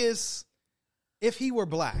biggest. If he were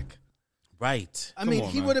black, right? I mean,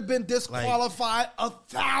 he would have been disqualified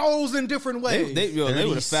 1,000 different ways. They would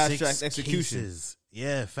have fast tracked execution. Cases.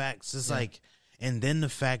 Yeah, facts. It's like, and then the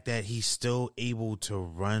fact that he's still able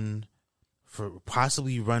to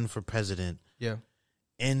possibly run for president. Yeah.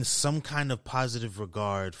 In some kind of positive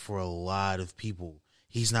regard for a lot of people.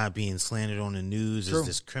 He's not being slandered on the news as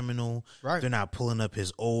this criminal. Right. They're not pulling up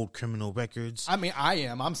his old criminal records. I mean, I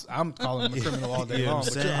am. I'm calling him a criminal all day long.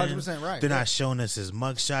 But you're 100% right. They're not showing us his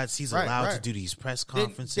mugshots. He's allowed to do these press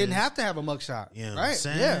conferences. Didn't have to have a mugshot. You know what I'm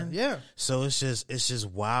saying? Yeah. So it's just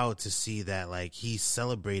wild to see that like he's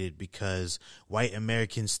celebrated because white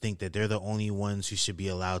Americans think that they're the only ones who should be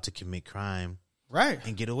allowed to commit crime. Right.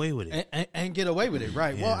 And get away with it. And get away with it.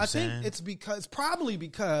 Right. You well, I think it's probably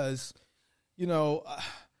because,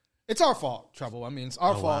 it's our fault, Trouble. I mean, it's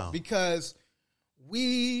our fault because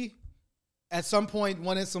we, at some point,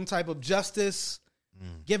 wanted some type of justice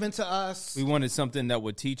given to us. We wanted something that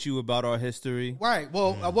would teach you about our history. Right.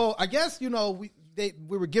 Well, I guess, we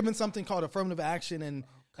were given something called affirmative action. And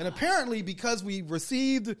apparently because we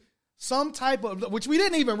received some type of, which we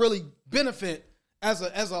didn't even really benefit as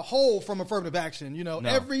a whole from affirmative action.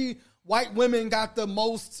 Every white women got the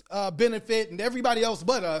most benefit and everybody else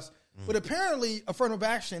but us. But apparently affirmative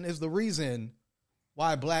action is the reason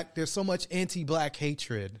why there's so much anti-black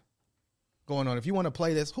hatred going on. If you want to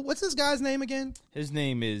play this, what's this guy's name again? His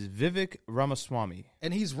name is Vivek Ramaswamy.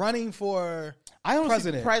 And he's running for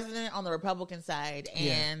president. President on the Republican side.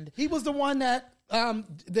 And he was the one that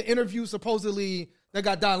the interview supposedly that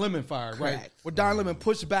got Don Lemon fired, correct. Right? Where Don Lemon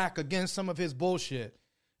pushed back against some of his bullshit.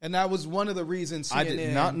 And that was one of the reasons CNN... I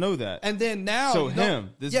did not know that. And then now... So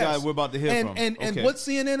this guy we're about to hear from. And what's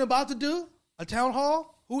CNN about to do? A town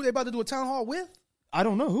hall? Who are they about to do a town hall with? I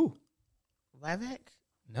don't know who. Vivek?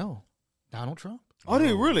 No. Donald Trump. Oh,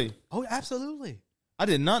 they really? Oh, absolutely. I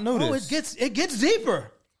did not know this. It gets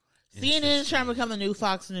deeper. CNN is trying to become the new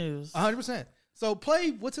Fox News. 100%. So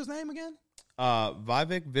what's his name again?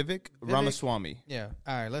 Vivek Ramaswamy. Yeah.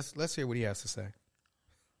 All right, let's hear what he has to say.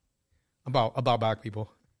 About black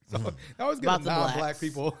people. So I always get non-black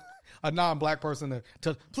people, a non-black person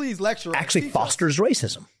to please lecture. Actually fosters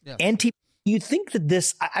racism. Yeah. You think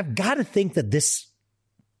that I've got to think that this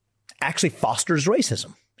actually fosters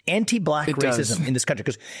racism. Anti-black racism in this country.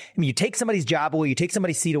 Because, you take somebody's job away, you take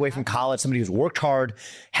somebody's seat away from college, somebody who's worked hard,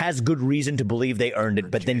 has good reason to believe they earned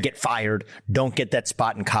it, but then get fired, don't get that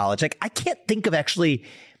spot in college. Like, I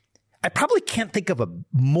probably can't think of a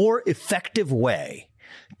more effective way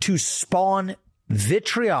to spawn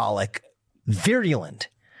vitriolic, virulent,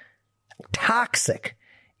 toxic,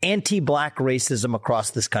 anti-black racism across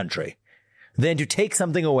this country than to take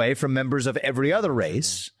something away from members of every other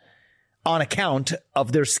race on account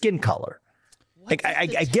of their skin color. Like,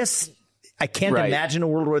 I guess I can't imagine a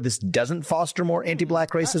world where this doesn't foster more anti-black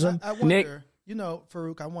racism. I wonder,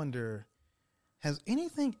 Farouk, I wonder, has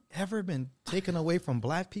anything ever been taken away from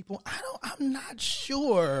black people? I'm not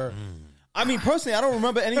sure. I mean, personally, I don't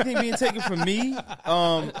remember anything being taken from me.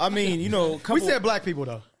 We said black people,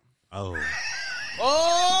 though. Oh.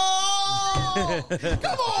 Oh!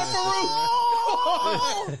 Come on, Farouk!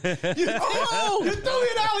 You threw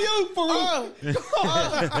it alley-oop, Farouk!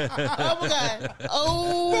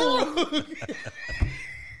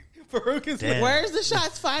 Farouk is like, where's the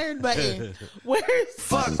shots fired button? Where's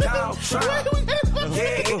fuck Donald Trump? I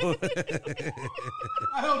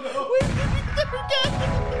don't know.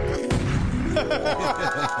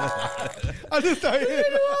 I just started.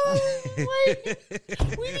 Wait,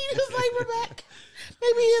 we need his labor back.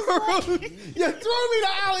 baby is like... You threw me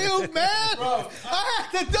the alley-oop, man. Bro, I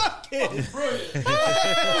had to duck it.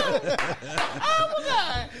 Oh, my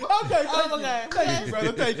God. Okay, Oh, my God. Thank you,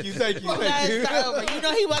 brother. Thank you. Start over. You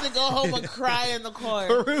know he about to go home and cry in the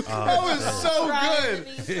corner. That was so good.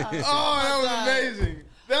 Oh, that was amazing.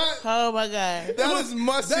 Oh my God. That was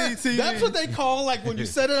must-see TV. That's what they call like when you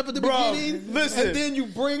set it up at the beginning, listen, and then you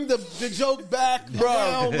bring the joke back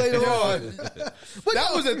around later on. But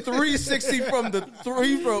that was a 360 from the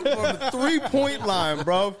 3-point line,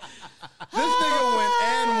 bro. This nigga went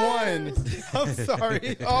and won. I'm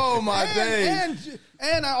sorry. Oh my days.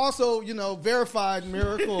 And I also, verified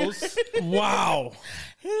Miracles. Wow.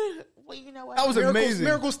 Well, you know what? That was amazing.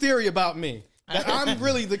 Miracles theory about me. I'm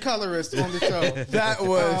really the colorist on the show. That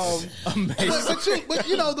was amazing. But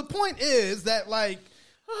the point is that, like,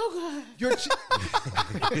 oh God, you're.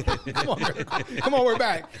 Come on, we're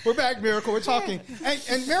back. We're back, Miracle. We're talking,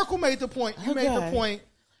 and Miracle made the point. You made the point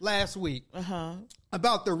last week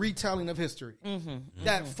about the retelling of history.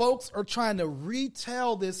 That folks are trying to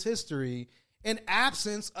retell this history in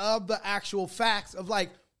absence of the actual facts of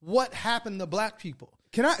like what happened to black people.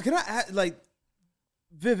 Can I add, like,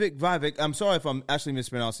 Vivek, I'm sorry if I'm actually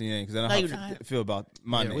mispronouncing your name because I don't know how to feel about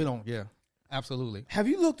my name. We don't, absolutely. Have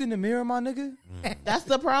you looked in the mirror, my nigga? That's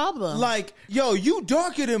the problem. Like, yo, you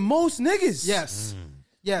darker than most niggas. Yes.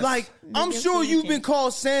 Yes. Like, I'm sure you've been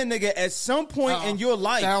called sand nigga at some point in your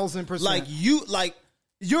life. 1,000%. Like,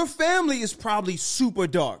 your family is probably super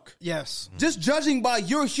dark. Yes. Just judging by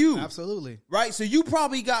your hue. Absolutely. Right? So you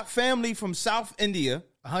probably got family from South India.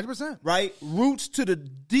 100%. Right? Roots to the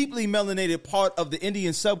deeply melanated part of the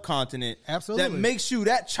Indian subcontinent. Absolutely. That makes you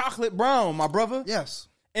that chocolate brown, my brother. Yes.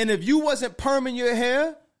 And if you wasn't perming your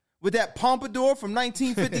hair with that pompadour from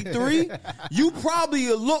 1953, you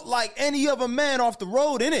probably look like any other man off the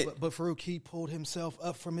road in it. But Farouk, he pulled himself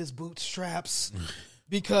up from his bootstraps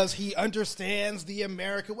because he understands the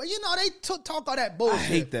American way. They talk all that bullshit. I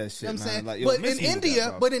hate that shit, you know what I'm saying? Like, yo,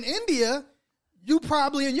 but in India, you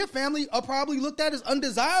probably and your family are probably looked at as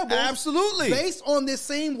undesirable. Absolutely. Based on this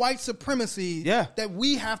same white supremacy that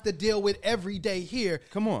we have to deal with every day here.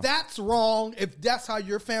 Come on. That's wrong if that's how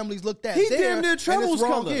your family's looked at. He damn near Trevor's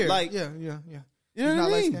color. Here. Like, yeah. You know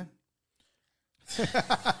what I mean?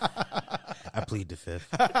 I plead the fifth.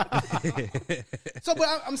 So, but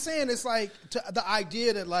I'm saying it's like the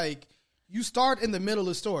idea that like you start in the middle of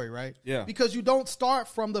the story, right? Yeah. Because you don't start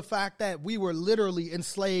from the fact that we were literally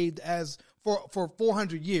enslaved for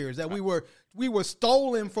 400 years, that we were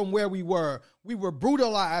stolen from where we were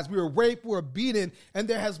brutalized, we were raped, we were beaten, and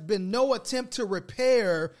there has been no attempt to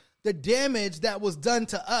repair the damage that was done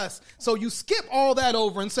to us. So you skip all that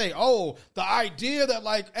over and say, oh, the idea that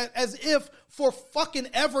like, as if for fucking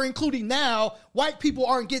ever, including now, white people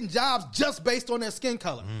aren't getting jobs just based on their skin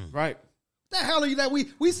color. Right. The hell are you that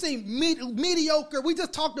we seen mediocre? We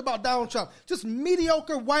just talked about Donald Trump. Just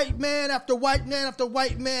mediocre white man after white man after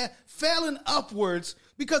white man failing upwards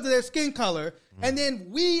because of their skin color. And then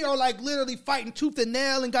we are like literally fighting tooth and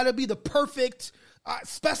nail and got to be the perfect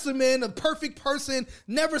specimen, a perfect person,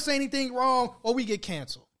 never say anything wrong, or we get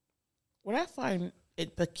canceled. What I find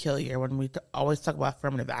it peculiar when we always talk about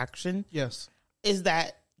affirmative action, is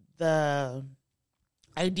that the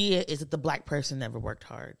idea is that the black person never worked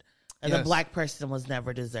hard. And the black person was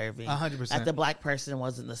never deserving. 100%. That the black person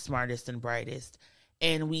wasn't the smartest and brightest.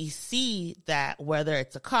 And we see that whether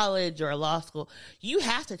it's a college or a law school, you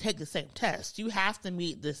have to take the same test. You have to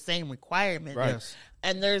meet the same requirements. Right. Yes.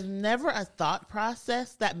 And there's never a thought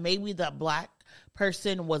process that maybe the black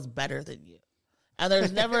person was better than you. And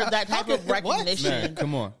there's never that type of recognition. Man,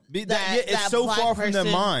 come on. It's so far from their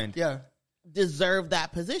mind. Yeah. Deserve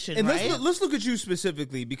that position, and right? let's look at you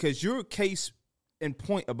specifically because your case and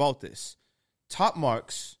point about this. Top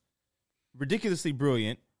marks, ridiculously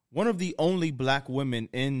brilliant, one of the only black women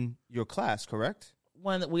in your class, correct?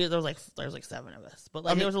 There was like 7 of us, but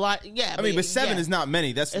like there was a lot. Yeah, but 7 is not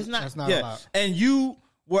many. That's not a lot. And you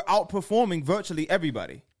were outperforming virtually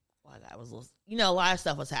everybody. Well, that was a lot of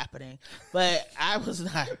stuff was happening, but I was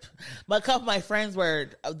not. But a couple of my friends were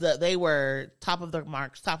top of their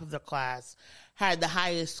marks, top of their class, had the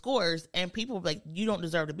highest scores, and people were like, "You don't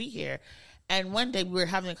deserve to be here." And one day we were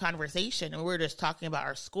having a conversation and we were just talking about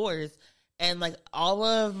our scores, and like all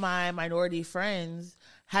of my minority friends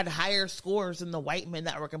had higher scores than the white men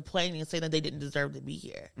that were complaining and saying that they didn't deserve to be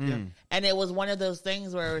here. And it was one of those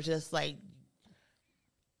things where it was just like,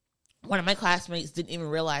 one of my classmates didn't even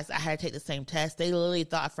realize I had to take the same test. They literally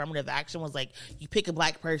thought affirmative action was like, you pick a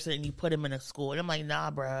black person and you put him in a school. And I'm like,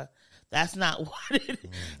 nah, bruh, that's not what it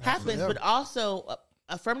happens. But also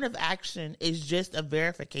affirmative action is just a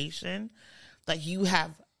verification that you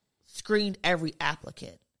have screened every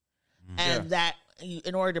applicant. And that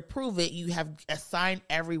in order to prove it, you have assigned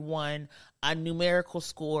everyone a numerical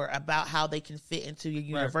score about how they can fit into your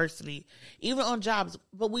university, even on jobs.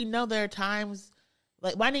 But we know there are times,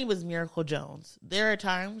 like my name is Miracle Jones. There are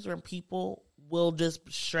times when people will just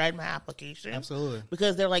shred my application. Absolutely.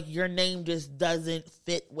 Because they're like, your name just doesn't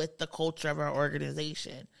fit with the culture of our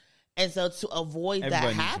organization. And so to avoid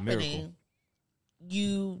that happening,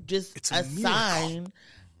 you just assign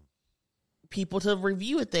people to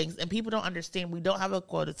review things, and people don't understand. We don't have a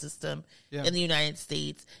quota system in the United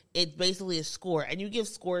States. It's basically a score, and you give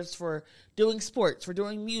scores for doing sports, for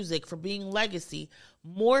doing music, for being legacy.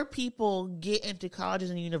 More people get into colleges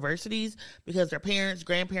and universities because their parents,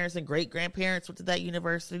 grandparents, and great-grandparents went to that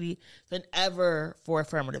university than ever for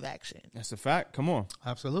affirmative action. That's a fact. Come on.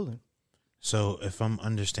 Absolutely. So if I'm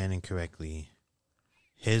understanding correctly,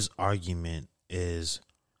 his argument is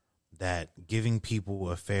that giving people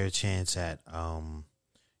a fair chance at, going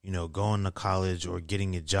to college or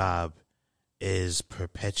getting a job is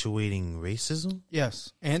perpetuating racism?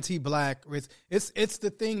 Yes. Anti-black race. It's the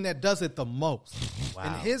thing that does it the most. Wow.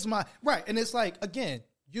 In his mind. Right. And it's like, again,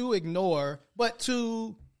 you ignore, but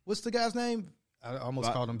to, what's the guy's name? I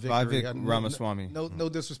almost called him Victory. Vivek Ramaswamy. No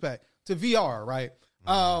disrespect. To VR, right?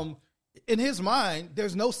 In his mind,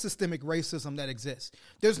 there's no systemic racism that exists.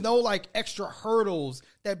 There's no like extra hurdles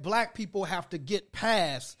that black people have to get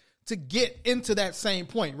past to get into that same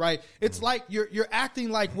point, right? It's like you're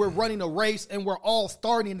acting like we're running a race and we're all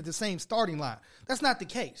starting at the same starting line. That's not the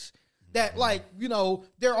case. That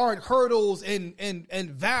there aren't hurdles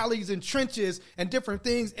and valleys and trenches and different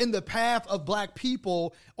things in the path of black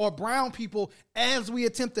people or brown people as we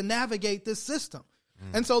attempt to navigate this system.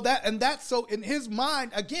 And so so in his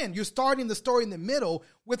mind, again, you're starting the story in the middle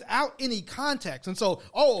without any context. And so,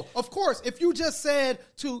 of course, if you just said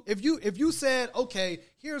if you said, okay,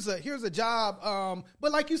 here's a job,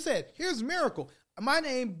 but like you said, here's Miracle. My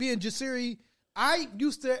name being Jasiri, I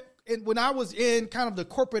used to, when I was in kind of the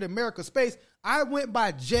corporate America space, I went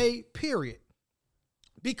by J period.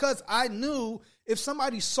 Because I knew if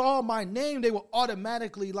somebody saw my name, they would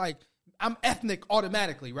automatically like, I'm ethnic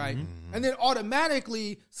automatically, right? Mm-hmm. And then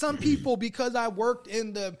automatically, some people, because I worked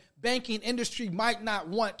in the banking industry, might not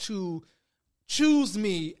want to choose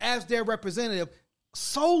me as their representative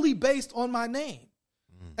solely based on my name.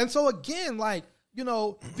 Mm-hmm. And so again,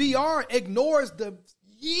 VR ignores the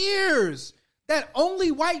years that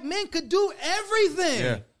only white men could do everything.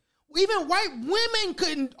 Yeah. Even white women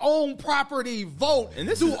couldn't own property, vote, and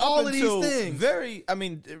this do is all of these things.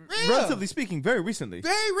 Relatively speaking, very recently.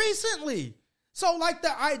 Very recently. So,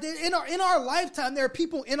 in our lifetime, there are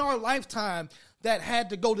people in our lifetime that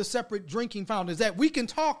had to go to separate drinking fountains that we can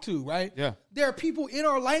talk to, right? Yeah. There are people in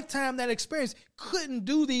our lifetime that couldn't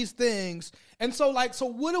do these things. And so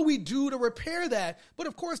what do we do to repair that? But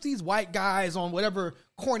of course, these white guys on whatever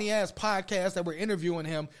corny ass podcast that we're interviewing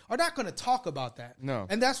him are not going to talk about that. No.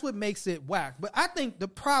 And that's what makes it whack. But I think the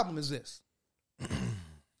problem is this.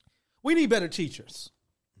 We need better teachers.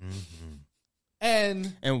 Mm-hmm.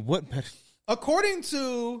 And what better? According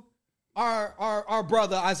to our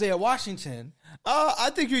brother Isaiah Washington,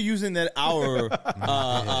 I think you're using that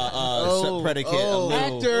predicate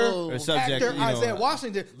actor Isaiah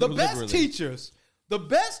Washington. The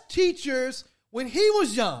best teachers when he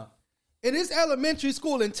was young in his elementary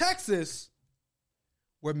school in Texas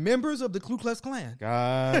were members of the Ku Klux Klan.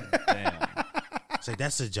 God damn. It's like,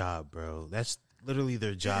 that's a job, bro. That's literally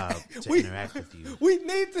their job to interact with you. We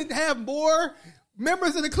need to have more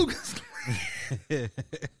members of the Ku Klux Klan.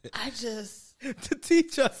 To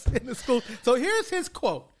teach us in the school. So here's his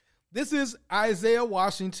quote. This is Isaiah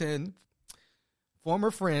Washington,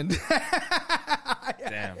 former friend.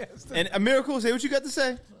 Damn. And a Miracle, say what you got to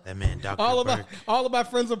say. That man, Dr. Burke. All of my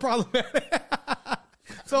friends are problematic.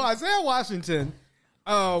 So Isaiah Washington.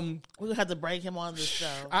 We're going to have to break him on the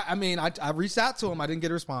show. I reached out to him. I didn't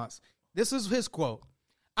get a response. This is his quote.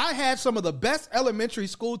 I had some of the best elementary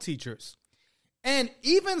school teachers and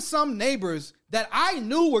even some neighbors that I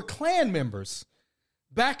knew were Klan members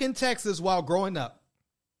back in Texas while growing up.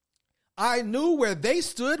 I knew where they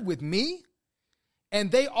stood with me, and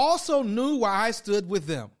they also knew where I stood with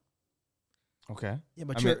them. Okay. Yeah,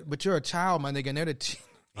 but you're a child, my nigga, and they're the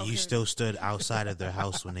and you still stood outside of their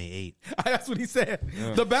house when they ate. That's what he said.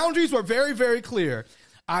 Yeah. The boundaries were very, very clear.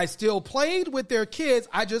 I still played with their kids.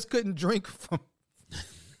 I just couldn't drink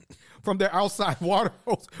from their outside water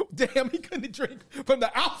hose. Damn, he couldn't drink from the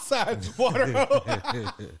outside water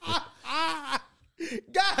hose.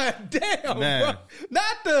 God damn, man.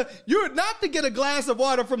 Bro. Not to get a glass of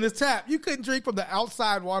water from this tap. You couldn't drink from the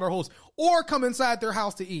outside water hose or come inside their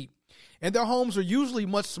house to eat. and their homes are usually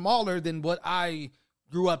much smaller than what I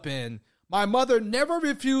grew up in. My mother never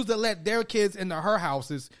refused to let their kids into her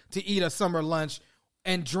houses to eat a summer lunch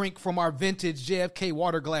and drink from our vintage JFK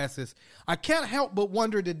water glasses. I can't help but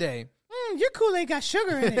wonder today, your Kool-Aid got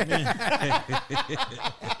sugar in it.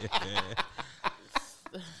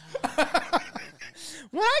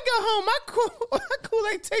 When I go home, my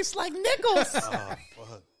Kool-Aid tastes like nickels. Oh,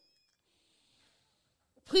 fuck.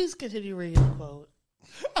 Please continue reading the quote.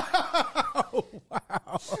 Oh,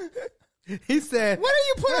 wow. He said, "What do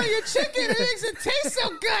you put on your chicken? It makes it taste so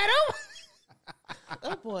good."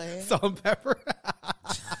 Oh boy, salt and pepper.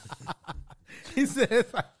 He says,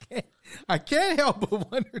 "I can't help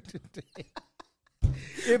but wonder today.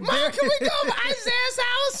 Mom, can we go to Isaiah's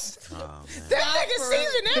house? Oh, That nigga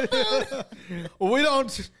seasoned that food." Well, we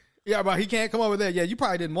don't. Yeah, but he can't come over there. Yeah, you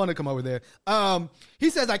probably didn't want to come over there.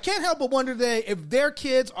 He says, "I can't help but wonder today if their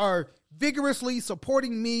kids are vigorously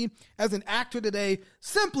supporting me as an actor today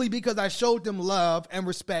simply because I showed them love and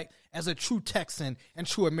respect as a true Texan and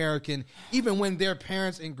true American, even when their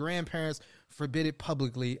parents and grandparents forbid it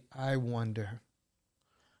publicly. I wonder."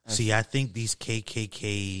 See, I think these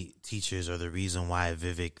KKK teachers are the reason why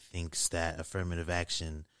Vivek thinks that affirmative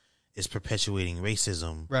action is perpetuating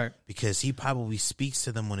racism. Right. Because he probably speaks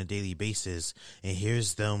to them on a daily basis and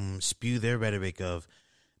hears them spew their rhetoric of,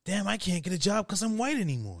 damn, I can't get a job because I'm white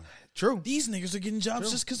anymore. True. These niggas are getting jobs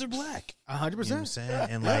just because they're black. 100%. You know what I'm saying?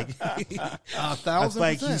 And like, 1,000%. I feel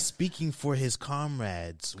like he's speaking for his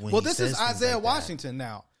comrades. When Well, he this says is things Isaiah like that. Washington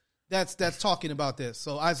now. That's talking about this.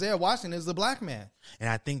 So Isaiah Washington is the black man. And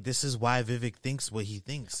I think this is why Vivek thinks what he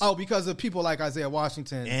thinks. Oh, because of people like Isaiah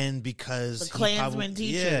Washington. And because the he Klansman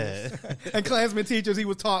teachers. Yeah. And Klansman teachers. He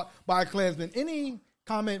was taught by Klansmen. Any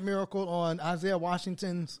comment, Miracle, on Isaiah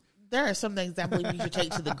Washington's? There are some things I believe you should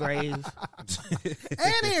take to the grave.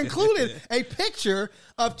 And he included a picture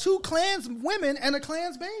of 2 Klans women and a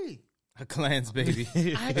Klans baby. A Klans baby.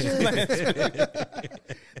 I just,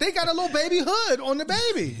 They got a little baby hood on the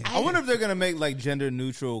baby. I wonder if they're gonna make like gender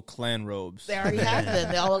neutral Klan robes. they already have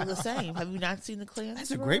them. They all look the same. Have you not seen the clans?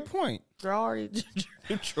 That's a great point. They're already gender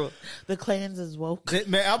neutral. The clans is woke.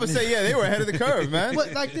 Man, I would say, yeah, they were ahead of the curve, man.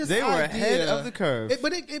 But like this they were idea, ahead of the curve.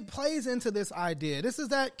 It plays into this idea. This is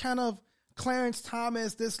that kind of Clarence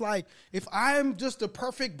Thomas, this like, if I'm just a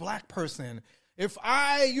perfect black person, if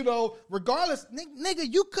I, regardless,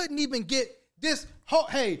 nigga, you couldn't even get this,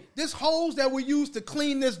 this hose that we use to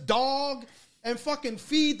clean this dog and fucking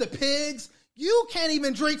feed the pigs, you can't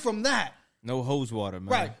even drink from that. No hose water, man.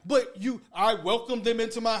 Right, but I welcome them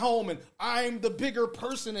into my home, and I'm the bigger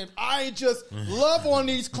person, and I just love on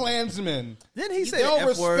these Klansmen. Didn't he say they'll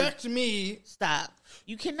the F word? respect me? Stop.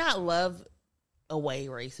 You cannot love away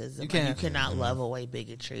racism. You can't. You cannot love away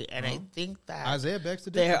bigotry. And I think that Isaiah begs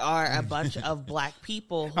to differ. there are a bunch of black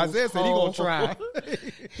people whose Isaiah said he gonna try.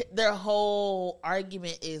 Their whole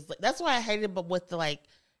argument is like, that's why I hated it, but with the like,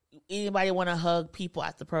 anybody want to hug people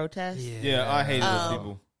at the protest? Yeah, I hated those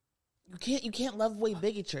people. You can't love away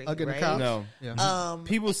bigotry, Hugging the right? cops. No. Yeah.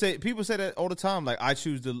 People say that all the time. Like, I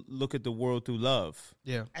choose to look at the world through love.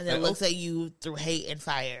 Yeah. And then looks at you through hate and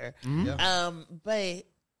fire. Yeah. But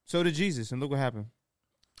So did Jesus, and look what happened.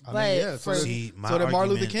 I mean, yeah. So, See, so did Martin Luther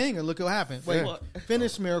argument- King, and look what happened. Wait, Well-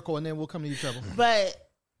 finish Miracle, and then we'll come to you, Trouble. But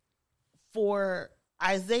for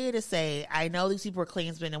Isaiah to say, I know these people are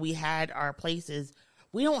Klansmen and we had our places,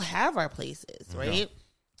 we don't have our places, right?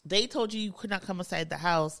 They told you could not come inside the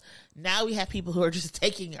house. Now we have people who are just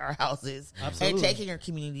taking our houses and taking our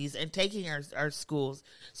communities and taking our schools.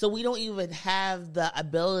 So we don't even have the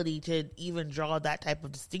ability to even draw that type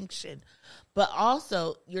of distinction. But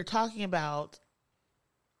also, you're talking about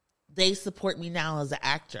they support me now as an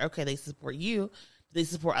actor. Okay, they support you. Do they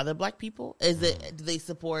support other black people? Do they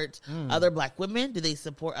support other black women? Do they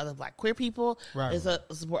support other black queer people? Right. Does it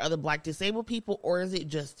support other black disabled people? Or is it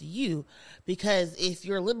just you? Because if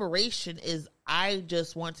your liberation is, I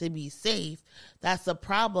just want to be safe, that's a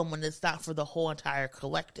problem when it's not for the whole entire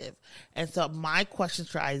collective. And so my question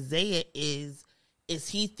for Isaiah is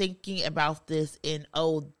he thinking about this in,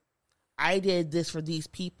 I did this for these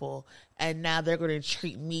people, and now they're going to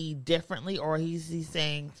treat me differently? Or he's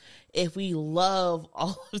saying, if we love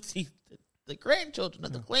all of the grandchildren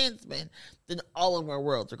of the Klansmen, then all of our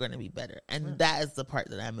worlds are going to be better. And that is the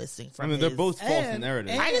part that I'm missing from they're both false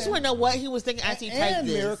narratives. I just want to know what he was thinking as he typed And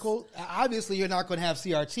this. Miracle, obviously you're not going to have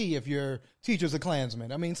CRT if your teacher's a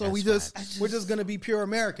Klansman. I mean, so we're just going to be pure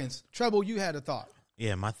Americans. Trouble, you had a thought.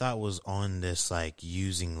 Yeah, my thought was on this, like,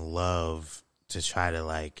 using love to try to,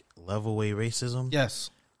 like, love away racism.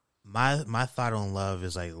 Yes. My thought on love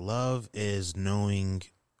is, like, love is knowing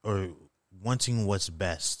or wanting what's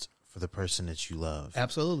best for the person that you love.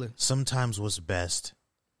 Absolutely. Sometimes what's best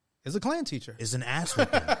is a Klan teacher. Is an ass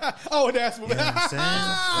whipping. Oh, an ass whipping. You know what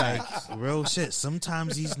I'm saying? Like, real shit.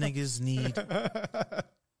 Sometimes these niggas need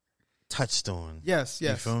touched on. Yes.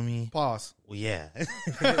 You feel me? Pause. Well, yeah.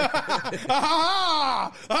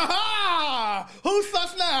 Who's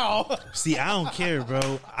sus now? See, I don't care,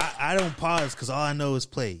 bro. I don't pause because all I know is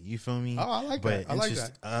play. You feel me? Oh, I like that. I like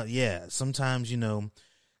that. Yeah. Sometimes,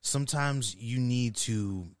 sometimes you need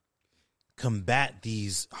to combat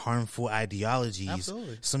these harmful ideologies.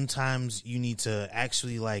 Absolutely. Sometimes you need to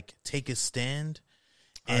actually take a stand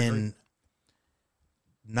and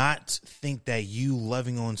not think that you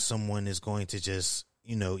loving on someone is going to just,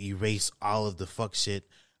 erase all of the fuck shit.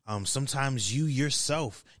 Sometimes you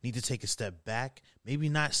yourself need to take a step back, maybe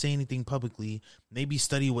not say anything publicly, maybe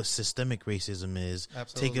study what systemic racism is.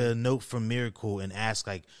 Absolutely. Take a note from Miracle and ask,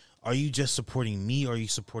 are you just supporting me or are you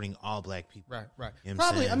supporting all black people? Right. You know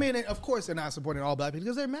Probably, of course they're not supporting all black people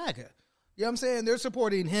because they're MAGA. You know what I'm saying? They're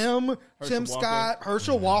supporting him, Tim Scott,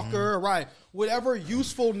 Herschel Walker, right. Whatever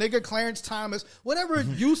useful nigga, Clarence Thomas, whatever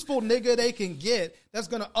useful nigga they can get that's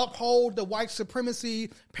going to uphold the white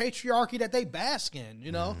supremacy, patriarchy that they bask in,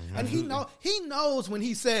 And he knows when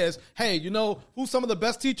he says, hey, who some of the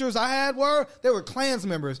best teachers I had were? They were Klans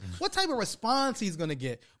members. What type of response he's going to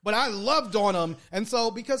get? But I loved on him. And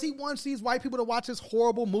so because he wants these white people to watch his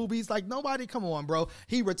horrible movies, nobody, come on, bro.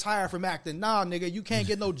 He retired from acting. Nah, nigga, you can't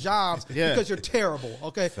get no jobs because you're terrible.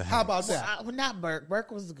 Okay? How about that? Well, not Burke.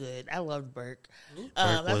 Burke was good. I loved Burke.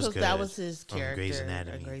 That was his character. Grey's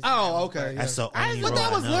Anatomy. Oh, okay. That's the only But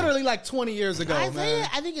that was literally 20 years ago, Isaiah, man.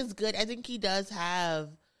 I think it's good. I think he does have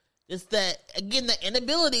just the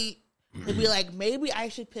inability to be maybe I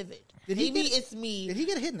should pivot. It's me. Did he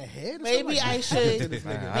get hit in the head? Maybe I should.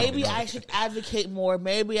 Maybe I should advocate more.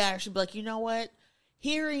 Maybe I should be like, you know what?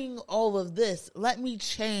 Hearing all of this, let me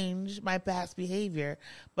change my past behavior.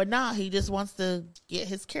 But nah, he just wants to get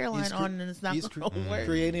his Caroline on, and it's not going to work.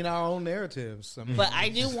 Creating our own narratives. But I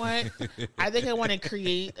think I want to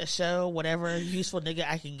create a show, whatever useful nigga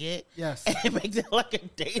I can get. Yes. And make it like a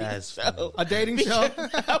dating show. A dating show?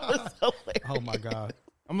 That was hilarious. Oh, my God.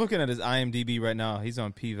 I'm looking at his IMDb right now. He's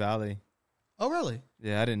on P Valley. Oh, really?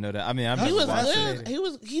 Yeah, I didn't know that. I mean, He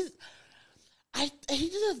was good. He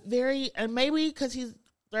did a very, and maybe because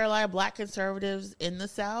there are a lot of black conservatives in the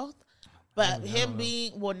South, but him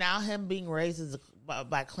being raised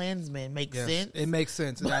by Klansmen makes sense. It makes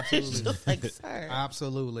sense. It absolutely. Sir.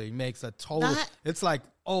 Absolutely makes a total. It's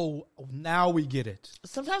now we get it.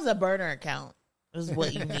 Sometimes a burner account is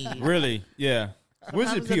what you need. Really? Yeah.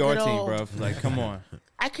 Where's your PR team, bro? Come on.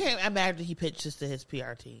 I can't imagine he pitches to his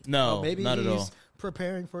PR team. No, maybe not he's at all.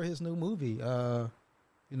 Preparing for his new movie.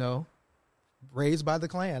 Raised by the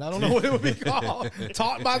Klan. I don't know what it would be called.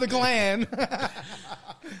 Taught by the Klan.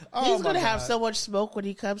 He's going to have so much smoke when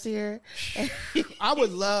he comes here. I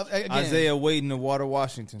would love again, Isaiah Wade in the Water,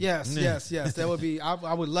 Washington. Yes. That would be.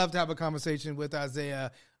 I would love to have a conversation with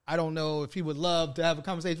Isaiah. I don't know if he would love to have a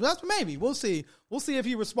conversation. But maybe we'll see. We'll see if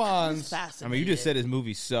he responds. I mean, you just said his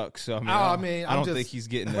movie sucks, so I don't think he's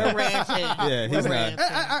getting that. We're ranting. Yeah, he's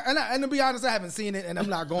not. And to be honest, I haven't seen it, and I'm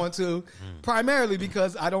not going to. Primarily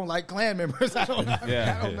because I don't like Klan members. I don't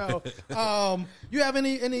know. You have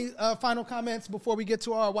any final comments before we get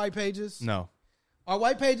to our white pages? No. Our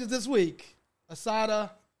white pages this week: Assata,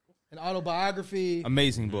 an autobiography,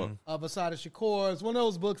 amazing book of Assata Shakur. It's one of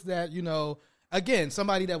those books that again,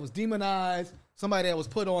 somebody that was demonized, somebody that was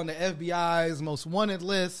put on the FBI's most wanted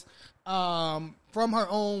list, from her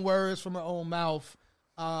own words, from her own mouth,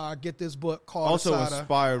 get this book called also Assata.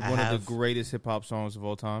 Inspired one of the greatest hip-hop songs of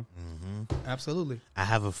all time. Mm-hmm. Absolutely. I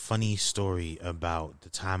have a funny story about the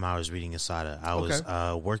time I was reading Assata. I was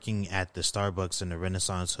working at the Starbucks in the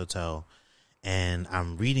Renaissance Hotel, and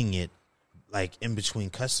I'm reading it in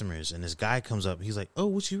between customers, and this guy comes up. He's like, "Oh,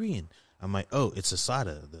 what you reading?" I'm like, "Oh, it's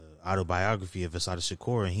Assata, the autobiography of Assata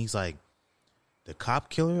Shakur." And he's like, "The cop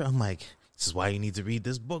killer?" I'm like, "This is why you need to read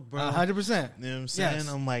this book, bro." 100%. You know what I'm saying? Yes.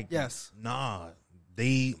 I'm like, yes. Nah.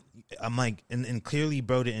 I'm like, and clearly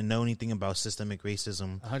bro didn't know anything about systemic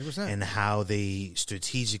racism 100%. and how they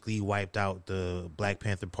strategically wiped out the Black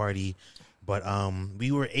Panther Party. But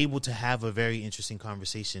we were able to have a very interesting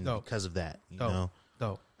conversation because of that, you know?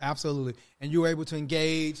 Absolutely. And you were able to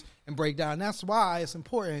engage and break down. That's why it's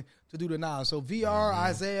important to do the knowledge. So VR,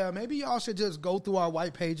 Isaiah, maybe y'all should just go through our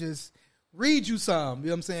white pages, read you some, you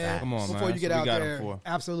know what I'm saying? Come on, before man. you get out there.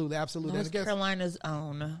 Absolutely. North Carolina's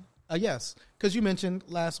own. Yes, because you mentioned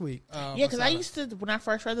last week. Because I used to, when I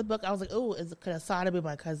first read the book, I was like, "Oh, could Assata be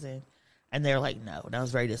my cousin?" And they're like, "No." And I was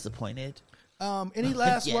very disappointed. Any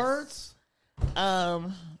last words?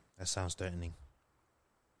 That sounds threatening.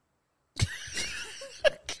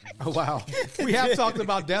 Oh, wow. We have talked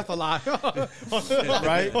about death a lot.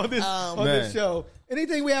 Right? On this show.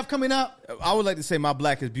 Anything we have coming up? I would like to say my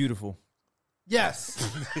black is beautiful. Yes.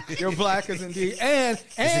 Your black is indeed. And is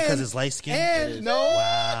it because it's light skin? And no.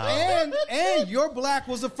 Wow. And your black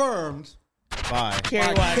was affirmed by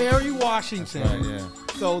Kerry Washington. That's right, yeah.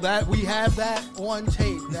 So that we have that on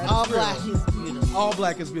tape. All black is beautiful. All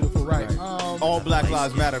black is beautiful, right? All Black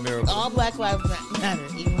Lives Matter, Miracle. All Black Lives Matter,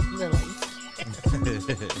 even Lily.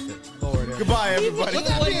 Lord, goodbye, everybody. With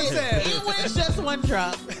that being said, even when it's just one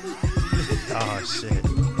drop. Oh shit!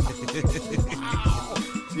 Wow.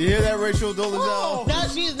 You hear that, Rachel Dolezal? No,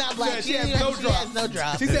 she's not black. She has no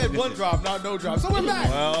drop. She said one drop, not no drop. So we're back.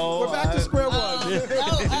 Well, we're back to square one.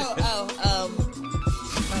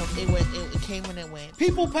 It came when it went.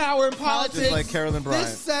 People power in politics. Just like Carolyn Bryant.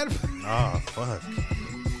 This Saturday. Oh fuck!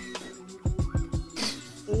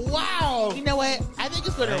 Wow. You know what? I think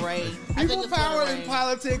it's going to rain. People power in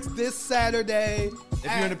politics this Saturday. If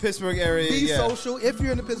you're in the Pittsburgh area, be social. If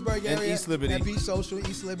you're in the Pittsburgh area, and East Liberty, and be social,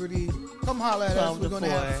 East Liberty. Come holler at us. We're going to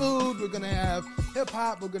have food. We're going to have hip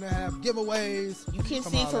hop. We're going to have giveaways. You can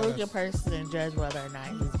see Faruq in person and judge whether or not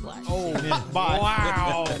he's black. Oh,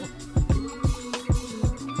 wow.